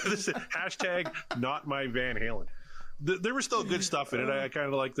Halen. Hashtag not my Van Halen. There was still good stuff in it. I kind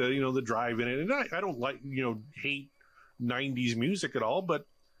of like the drive in it. And I don't like, hate 90s music at all, but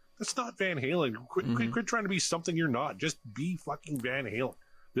that's not Van Halen. Quit trying to be something you're not. Just be fucking Van Halen.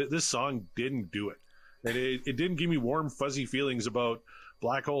 This song didn't do it. And it didn't give me warm, fuzzy feelings about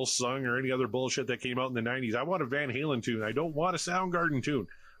Black Hole Sun or any other bullshit that came out in the 90s. I want a Van Halen tune. I don't want a Soundgarden tune.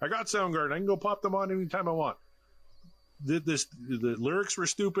 I got Soundgarden. I can go pop them on anytime I want. The lyrics were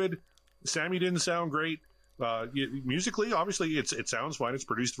stupid. Sammy didn't sound great. Musically, obviously, it sounds fine. It's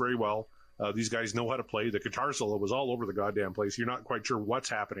produced very well. These guys know how to play. The guitar solo was all over the goddamn place. You're not quite sure what's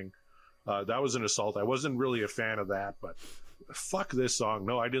happening. That was an assault. I wasn't really a fan of that, but fuck this song.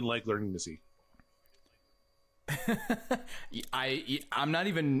 No, I didn't like Learning to See. I'm not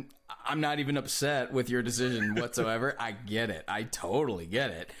even upset with your decision whatsoever. I get it. I totally get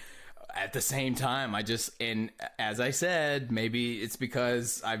it. At the same time, and as I said, maybe it's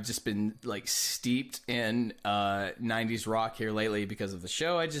because I've just been like steeped in 90s rock here lately because of the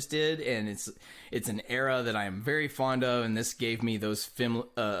show I just did, and it's an era that I am very fond of, and this gave me those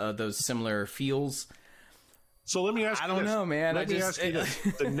similar feels. So let me ask you this. I don't know, man. Let me ask you this.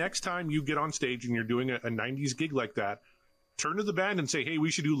 The next time you get on stage and you're doing a 90s gig like that, turn to the band and say, hey, we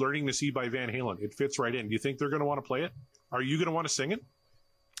should do Learning to See by Van Halen. It fits right in. Do you think they're going to want to play it? Are you going to want to sing it?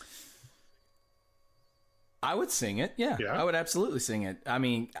 I would sing it. Yeah, I would absolutely sing it. I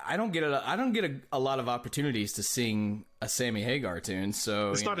mean, I don't get a lot of opportunities to sing a Sammy Hagar tune.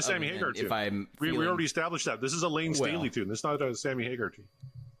 So it's not a Sammy Hagar tune. We already established that. This is a Lane Staley tune. This is not a Sammy Hagar tune.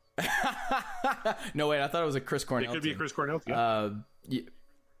 No, wait, I thought it was a Chris Cornell. It could be a Chris Cornell tune.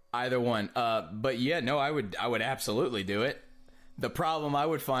 Either one. But yeah, no, I would absolutely do it. The problem I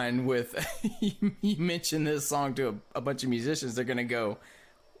would find with you mention this song to a bunch of musicians, they're gonna go,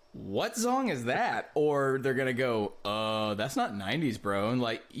 what song is that? Or they're gonna go, that's not 90s, bro. And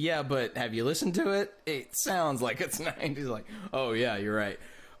like, yeah, but have you listened to it? It sounds like it's 90s. Like, oh yeah, you're right.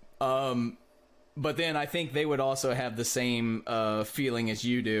 But then I think they would also have the same feeling as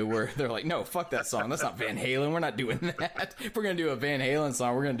you do, where they're like, no, fuck that song. That's not Van Halen. We're not doing that. If we're going to do a Van Halen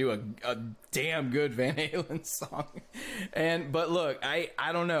song, we're going to do a damn good Van Halen song. But look, I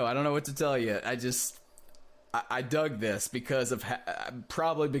don't know. I don't know what to tell you. I dug this because of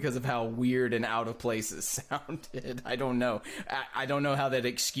probably because of how weird and out of place it sounded. I don't know. I don't know how that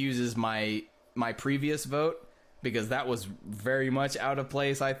excuses my previous vote, because that was very much out of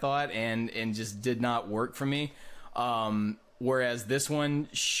place, I thought, and just did not work for me. Whereas this one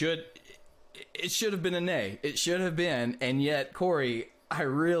should have been a nay. It should have been, and yet, Corey, I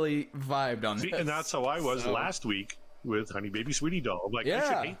really vibed on this. And that's how I was last week with Honey Baby Sweetie Doll. I'm like, I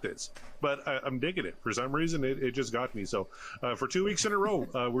should hate this, but I'm digging it. For some reason, it just got me. So for 2 weeks in a row,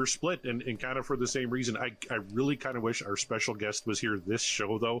 we're split, and kind of for the same reason. I really kind of wish our special guest was here this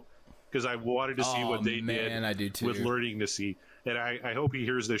show, though, because I wanted to see what they did I do too. with Learning to See. And I hope he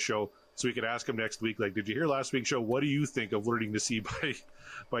hears this show so we can ask him next week, like, did you hear last week's show? What do you think of Learning to See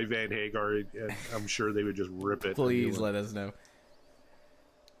by Van Hagar? And I'm sure they would just rip it. Please let us know.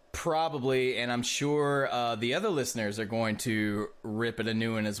 Probably, and I'm sure the other listeners are going to rip it a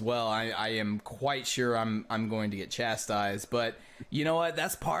new one as well. I am quite sure I'm going to get chastised, but you know what?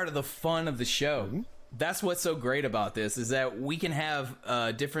 That's part of the fun of the show. Mm-hmm. That's what's so great about this, is that we can have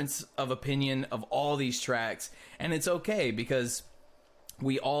a difference of opinion of all these tracks, and it's okay because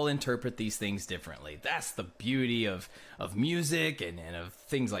we all interpret these things differently. That's the beauty of music and of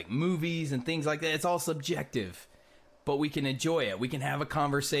things like movies and things like that. It's all subjective. But we can enjoy it. We can have a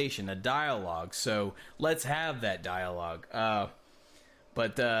conversation, a dialogue. So let's have that dialogue.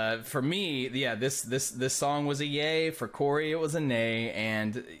 But for me, yeah, this song was a yay. For Corey, it was a nay,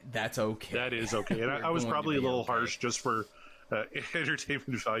 and that's okay. That is okay. And I was probably a little harsh just for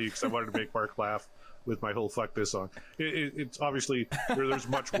entertainment value, because I wanted to make Mark laugh with my whole "fuck this" song. It's obviously there's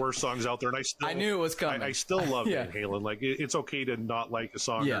much worse songs out there, and I knew it was coming. I still love Van Halen. Like it's okay to not like a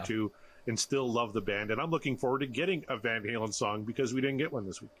song or two and still love the band. And I'm looking forward to getting a Van Halen song because we didn't get one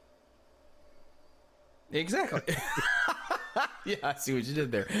this week. Exactly. Yeah, I see what you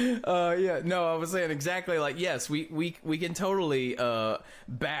did there. Yeah, no, I was saying exactly like, yes, we can totally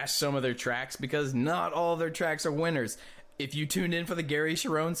bash some of their tracks because not all their tracks are winners. If you tuned in for the Gary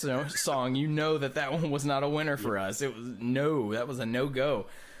Sharon song, you know that one was not a winner for us. That was a no-go.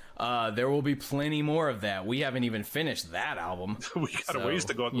 There will be plenty more of that. We haven't even finished that album. We got a ways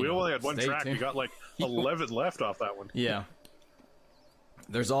to go. We only had one track. We got like 11 left off that one. Yeah.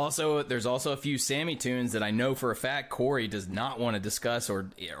 There's also a few Sammy tunes that I know for a fact Corey does not want to discuss or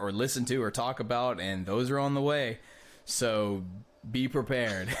listen to or talk about, and those are on the way. So be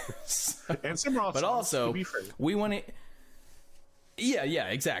prepared. And some Roth songs, but also, to be fair. we want to. Yeah,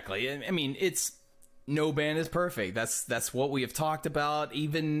 exactly. I mean, no band is perfect. That's what we have talked about.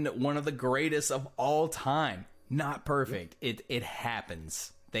 Even one of the greatest of all time, not perfect. It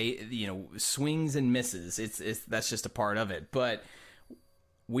happens. They swings and misses. That's just a part of it. But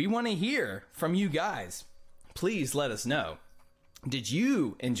we want to hear from you guys. Please let us know. Did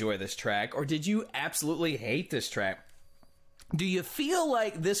you enjoy this track, or did you absolutely hate this track? Do you feel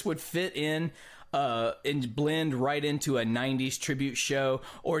like this would fit in and blend right into a 90s tribute show,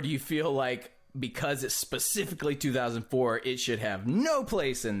 or do you feel like because it's specifically 2004, it should have no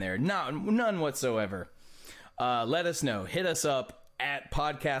place in there, none whatsoever? Let us know. Hit us up at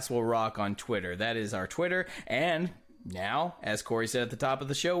Podcast Will Rock on Twitter. That is our Twitter. And now, as Corey said at the top of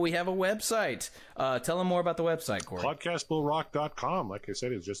the show, we have a website. Tell them more about the website, Corey. PodcastWillRock.com. Like I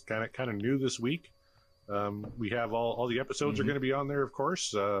said, it's just kind of new this week. We have all the episodes are going to be on there, of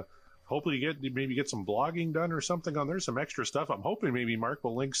course. Hopefully maybe get some blogging done or something on there, some extra stuff. I'm hoping maybe Mark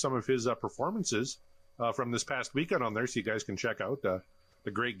will link some of his performances from this past weekend on there, so you guys can check out the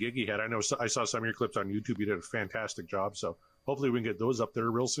great gig he had. I know I saw some of your clips on YouTube. You did a fantastic job, so hopefully we can get those up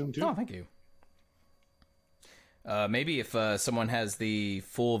there real soon too. Oh, thank you. Maybe if someone has the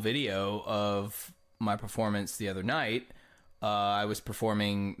full video of my performance the other night, I was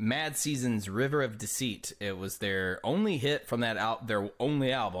performing Mad Season's River of Deceit. It was their only hit from their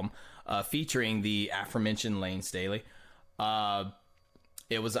only album, featuring the aforementioned Lane Staley. I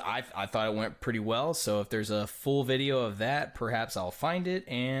thought it went pretty well, so if there's a full video of that, perhaps I'll find it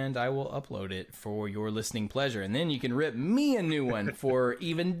and I will upload it for your listening pleasure. And then you can rip me a new one for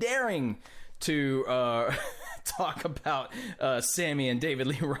even daring to talk about Sammy and David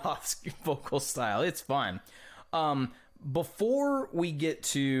Lee Roth's vocal style. It's fun. Before we get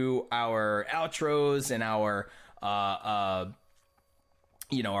to our outros and our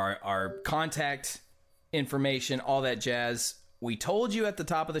contact information, all that jazz, we told you at the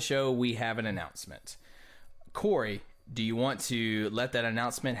top of the show we have an announcement. Corey, do you want to let that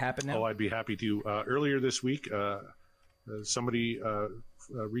announcement happen now? Oh, I'd be happy to. Earlier this week, somebody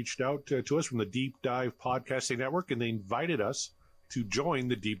reached out to us from the Deep Dive Podcasting Network, and they invited us to join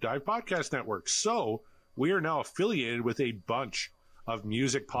the Deep Dive Podcast Network. So we are now affiliated with a bunch of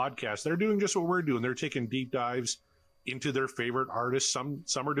music podcasts. They're doing just what we're doing. They're taking deep dives into their favorite artists. Some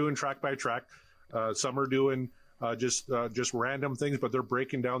are doing track by track. Some are doing just random things, but they're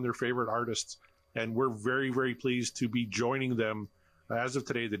breaking down their favorite artists. And we're very, very pleased to be joining them as of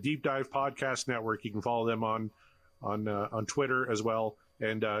today. The Deep Dive Podcast Network. You can follow them on Twitter as well,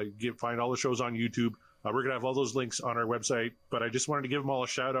 and find all the shows on YouTube. We're gonna have all those links on our website. But I just wanted to give them all a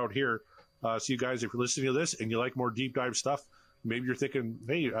shout out here. So you guys, if you're listening to this and you like more deep dive stuff, maybe you're thinking,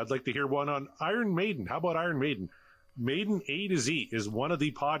 hey, I'd like to hear one on Iron Maiden. How about Iron Maiden? Maiden A to Z is one of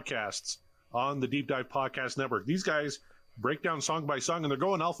the podcasts on the Deep Dive Podcast Network. These guys break down song by song, and they're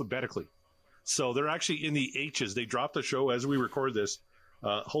going alphabetically. So they're actually in the H's. They dropped the show as we record this.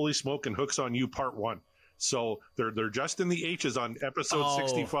 Holy Smoke and Hooks on You Part 1. So they're just in the H's on episode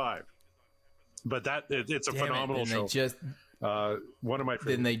 65. But it's a phenomenal show. One of my favorites.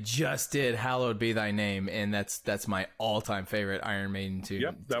 Then they just did Hallowed Be Thy Name, and that's my all-time favorite Iron Maiden too.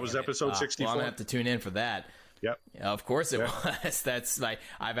 Yep, that was episode 64. Well, I'm going to have to tune in for that. Yep. Yeah, of course it was. That's like,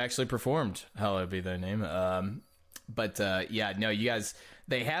 I've actually performed Hallowed Be Thy Name. Yeah, no, you guys,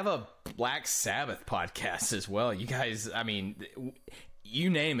 they have a Black Sabbath podcast as well. You guys, I mean,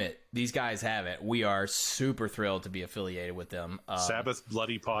 you name it, these guys have it. We are super thrilled to be affiliated with them. Sabbath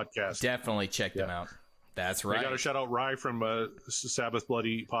Bloody Podcast. Definitely check them out. That's right. I got to shout out Rye from Sabbath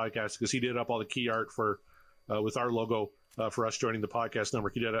Bloody Podcast, because he did up all the key art for with our logo for us joining the podcast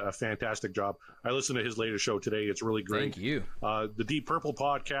network. He did a fantastic job. I listened to his latest show today. It's really great. Thank you. The Deep Purple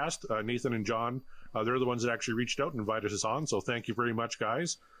Podcast, Nathan and John, they're the ones that actually reached out and invited us on. So thank you very much,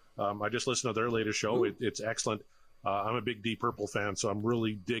 guys. I just listened to their latest show. It's excellent. I'm a big Deep Purple fan, so I'm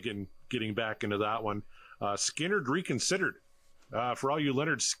really digging getting back into that one. Skynyrd Reconsidered. For all you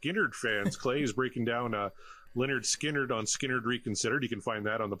Leonard Skynyrd fans, Clay is breaking down Leonard Skynyrd on Skynyrd Reconsidered. You can find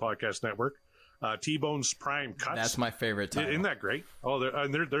that on the podcast network. T-Bone's Prime Cuts. That's my favorite title. Isn't that great? Oh,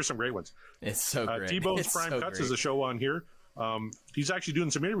 there's some great ones. It's so great. T-Bone's Prime Cuts is a show on here. He's actually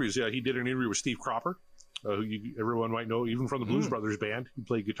doing some interviews. Yeah, he did an interview with Steve Cropper, who everyone might know, even from the Blues Brothers band. He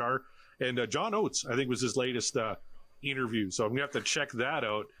played guitar. And John Oates, I think, was his latest interview. So I'm going to have to check that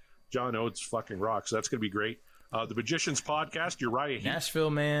out. John Oates fucking rocks. So that's going to be great. The Magicians Podcast, Uriah Heep.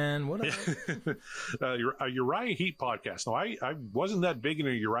 Nashville, man. What up? Uriah Heep Podcast. Now, I wasn't that big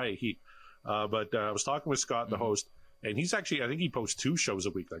into Uriah Heep, but I was talking with Scott, the host, and he's actually, I think he posts 2 shows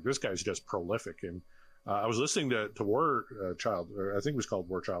a week. Like, this guy's just prolific. And I was listening to War Child, or I think it was called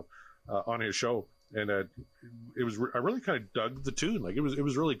War Child, on his show. And I really kind of dug the tune. Like, it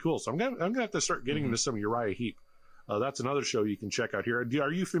was really cool. So I'm gonna have to start getting into some Uriah Heep. That's another show you can check out here.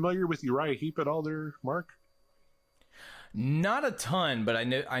 Are you familiar with Uriah Heep at all there, Mark? Not a ton, but I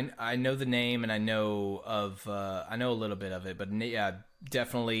know the name, and I know a little bit of it. But yeah,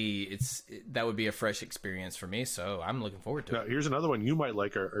 definitely that would be a fresh experience for me. So I'm looking forward to it. Here's another one you might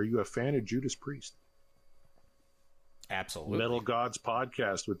like. Are you a fan of Judas Priest? Absolutely. Metal Gods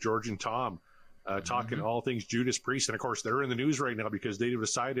Podcast with George and Tom, talking all things Judas Priest, and of course they're in the news right now because they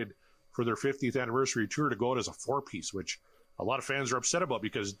decided for their 50th anniversary tour to go out as a 4-piece, which a lot of fans are upset about,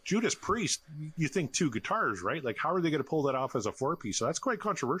 because Judas Priest, you think 2 guitars, right? Like, how are they going to pull that off as a 4-piece? So that's quite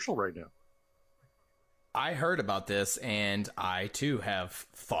controversial right now. I heard about this, and I too have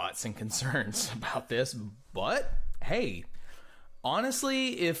thoughts and concerns about this. But hey,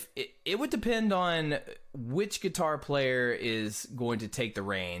 honestly, if it would depend on which guitar player is going to take the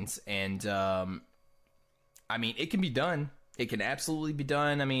reins, and I mean, it can be done. It can absolutely be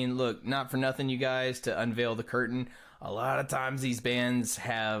done. I mean, look, not for nothing, you guys, to unveil the curtain. A lot of times these bands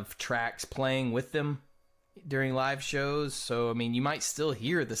have tracks playing with them during live shows. So, I mean, you might still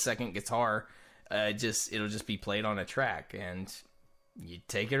hear the second guitar. It'll just be played on a track, and you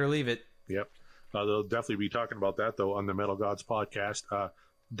take it or leave it. Yep. They'll definitely be talking about that, though, on the Metal Gods Podcast.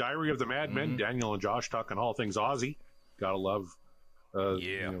 Diary of the Madmen, Daniel and Josh talking all things Ozzy. Gotta love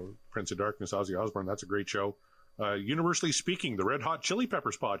Prince of Darkness, Ozzy Osbourne. That's a great show. Universally Speaking, the Red Hot Chili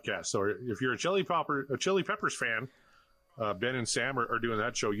Peppers Podcast. So if you're a Chili Peppers fan, Ben and Sam are doing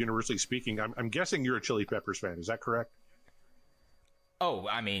that show, Universally Speaking. I'm guessing you're a Chili Peppers fan. Is that correct? Oh,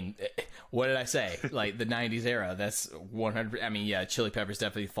 I mean, what did I say? Like the 90s era. That's 100. I mean, yeah, Chili Peppers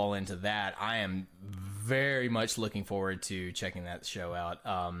definitely fall into that. I am very much looking forward to checking that show out.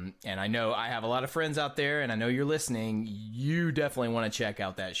 And I know I have a lot of friends out there, and I know you're listening. You definitely want to check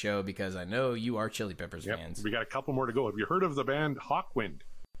out that show, because I know you are Chili Peppers fans. We got a couple more to go. Have you heard of the band Hawkwind?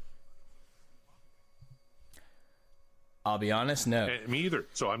 I'll be honest, no. Me either.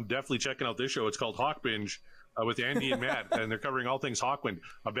 So I'm definitely checking out this show. It's called Hawk Binge with Andy and Matt, and they're covering all things Hawkwind,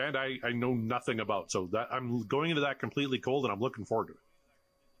 a band I know nothing about. So that I'm going into that completely cold, and I'm looking forward to it.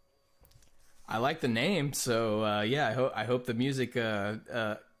 I like the name, so I hope the music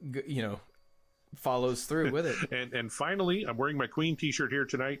follows through with it. and finally, I'm wearing my Queen t-shirt here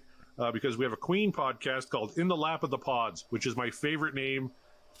tonight because we have a Queen podcast called In the Lap of the Pods, which is my favorite name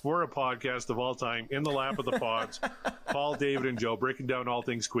for a podcast of all time. In the Lap of the Pods. Paul, David, and Joe breaking down all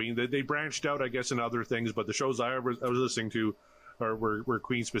things Queen. They branched out, I guess, in other things, but the shows I was listening to were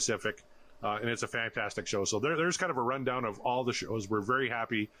Queen specific. and it's a fantastic show. So there's kind of a rundown of all the shows. We're very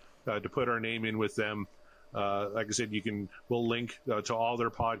happy to put our name in with them. Like I said, we'll link to all their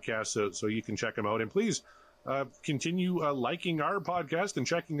podcasts so you can check them out. And please continue liking our podcast and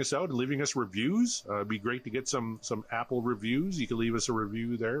checking us out and leaving us reviews. It'd be great to get some Apple reviews. You can leave us a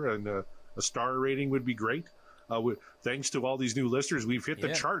review there, and a star rating would be great. Thanks to all these new listeners, we've hit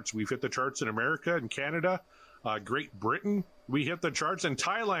the charts. We've hit the charts in America and Canada, Great Britain. We hit the charts in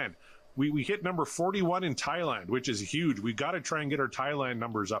Thailand. We hit number 41 in Thailand, which is huge. We got to try and get our Thailand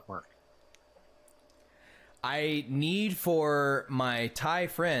numbers up, Mark. I need for my Thai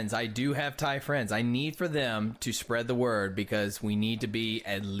friends, I do have Thai friends, I need for them to spread the word, because we need to be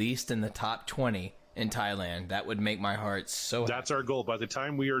at least in the top 20 in Thailand. That would make my heart so happy. That's our goal. By the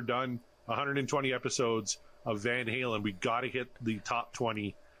time we are done 120 episodes of Van Halen, we got to hit the top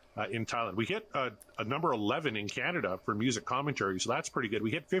 20 in Thailand. We hit a number 11 in Canada for music commentary, so that's pretty good. We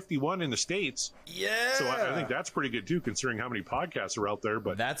hit 51 in the States. Yeah. So I think that's pretty good, too, considering how many podcasts are out there.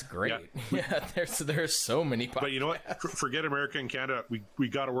 But that's great. Yeah, there's so many podcasts. But you know what? Forget America and Canada. We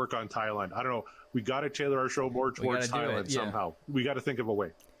got to work on Thailand. I don't know. We got to tailor our show more towards Thailand somehow. We got to think of a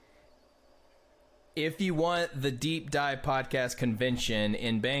way. If you want the Deep Dive Podcast Convention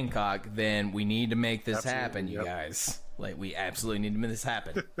in Bangkok, then we need to make this happen, you guys. Like, we absolutely need to make this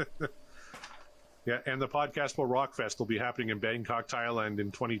happen. Yeah, and the Podcastable Rock Fest will be happening in Bangkok, Thailand in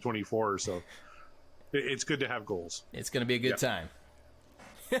 2024, so it's good to have goals. It's going to be a good time.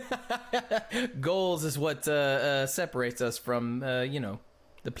 Goals is what separates us from, the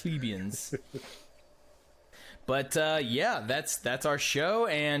plebeians. But, that's our show,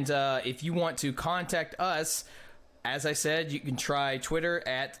 and if you want to contact us, as I said, you can try Twitter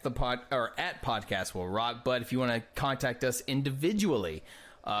at Podcast Will Rock. But if you want to contact us individually,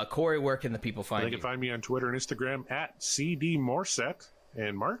 Corey, where can the people find you? They can find me on Twitter and Instagram at CD Morset.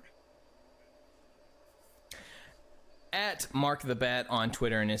 And Mark? At Mark the Bat on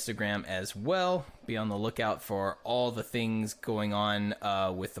Twitter and Instagram as well. Be on the lookout for all the things going on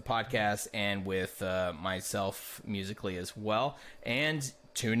with the podcast and with myself musically as well. And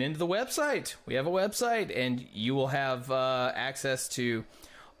tune into the website. We have a website, and you will have access to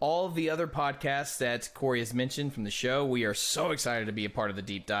all of the other podcasts that Corey has mentioned from the show. We are so excited to be a part of the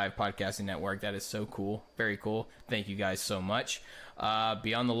Deep Dive Podcasting Network. That is so cool. Very cool. Thank you guys so much.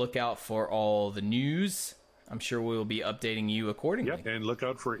 Be on the lookout for all the news. I'm sure we will be updating you accordingly. Yep, and look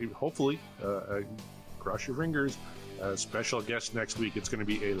out for, hopefully, cross your fingers, a special guest next week. It's going to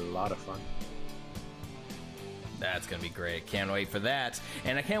be a lot of fun. That's going to be great. Can't wait for that.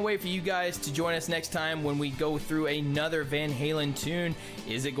 And I can't wait for you guys to join us next time when we go through another Van Halen tune.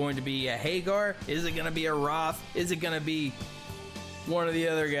 Is it going to be a Hagar? Is it going to be a Roth? Is it going to be one of the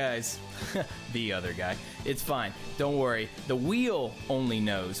other guys? The other guy. It's fine. Don't worry. The wheel only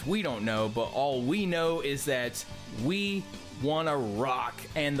knows. We don't know, but all we know is that we want to rock.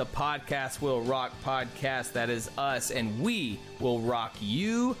 And the Podcast Will Rock podcast, that is us. And we will rock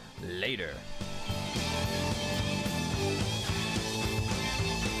you later.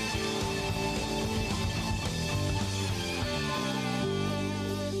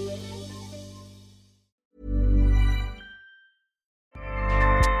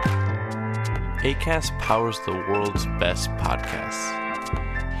 Acast powers the world's best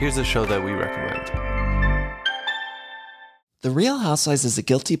podcasts. Here's a show that we recommend. The Real Housewives is a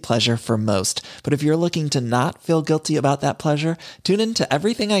guilty pleasure for most, but if you're looking to not feel guilty about that pleasure, tune in to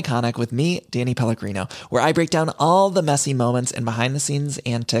Everything Iconic with me, Danny Pellegrino, where I break down all the messy moments and behind-the-scenes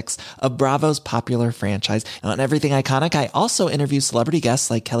antics of Bravo's popular franchise. And on Everything Iconic, I also interview celebrity guests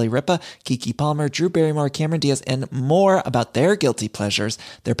like Kelly Ripa, Keke Palmer, Drew Barrymore, Cameron Diaz, and more about their guilty pleasures,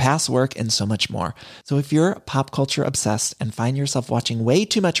 their past work, and so much more. So if you're pop culture obsessed and find yourself watching way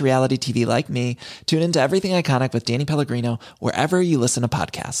too much reality TV like me, tune in to Everything Iconic with Danny Pellegrino, wherever you listen to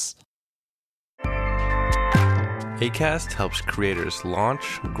podcasts. Acast helps creators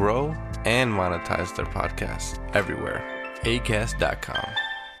launch, grow, and monetize their podcasts everywhere. Acast.com.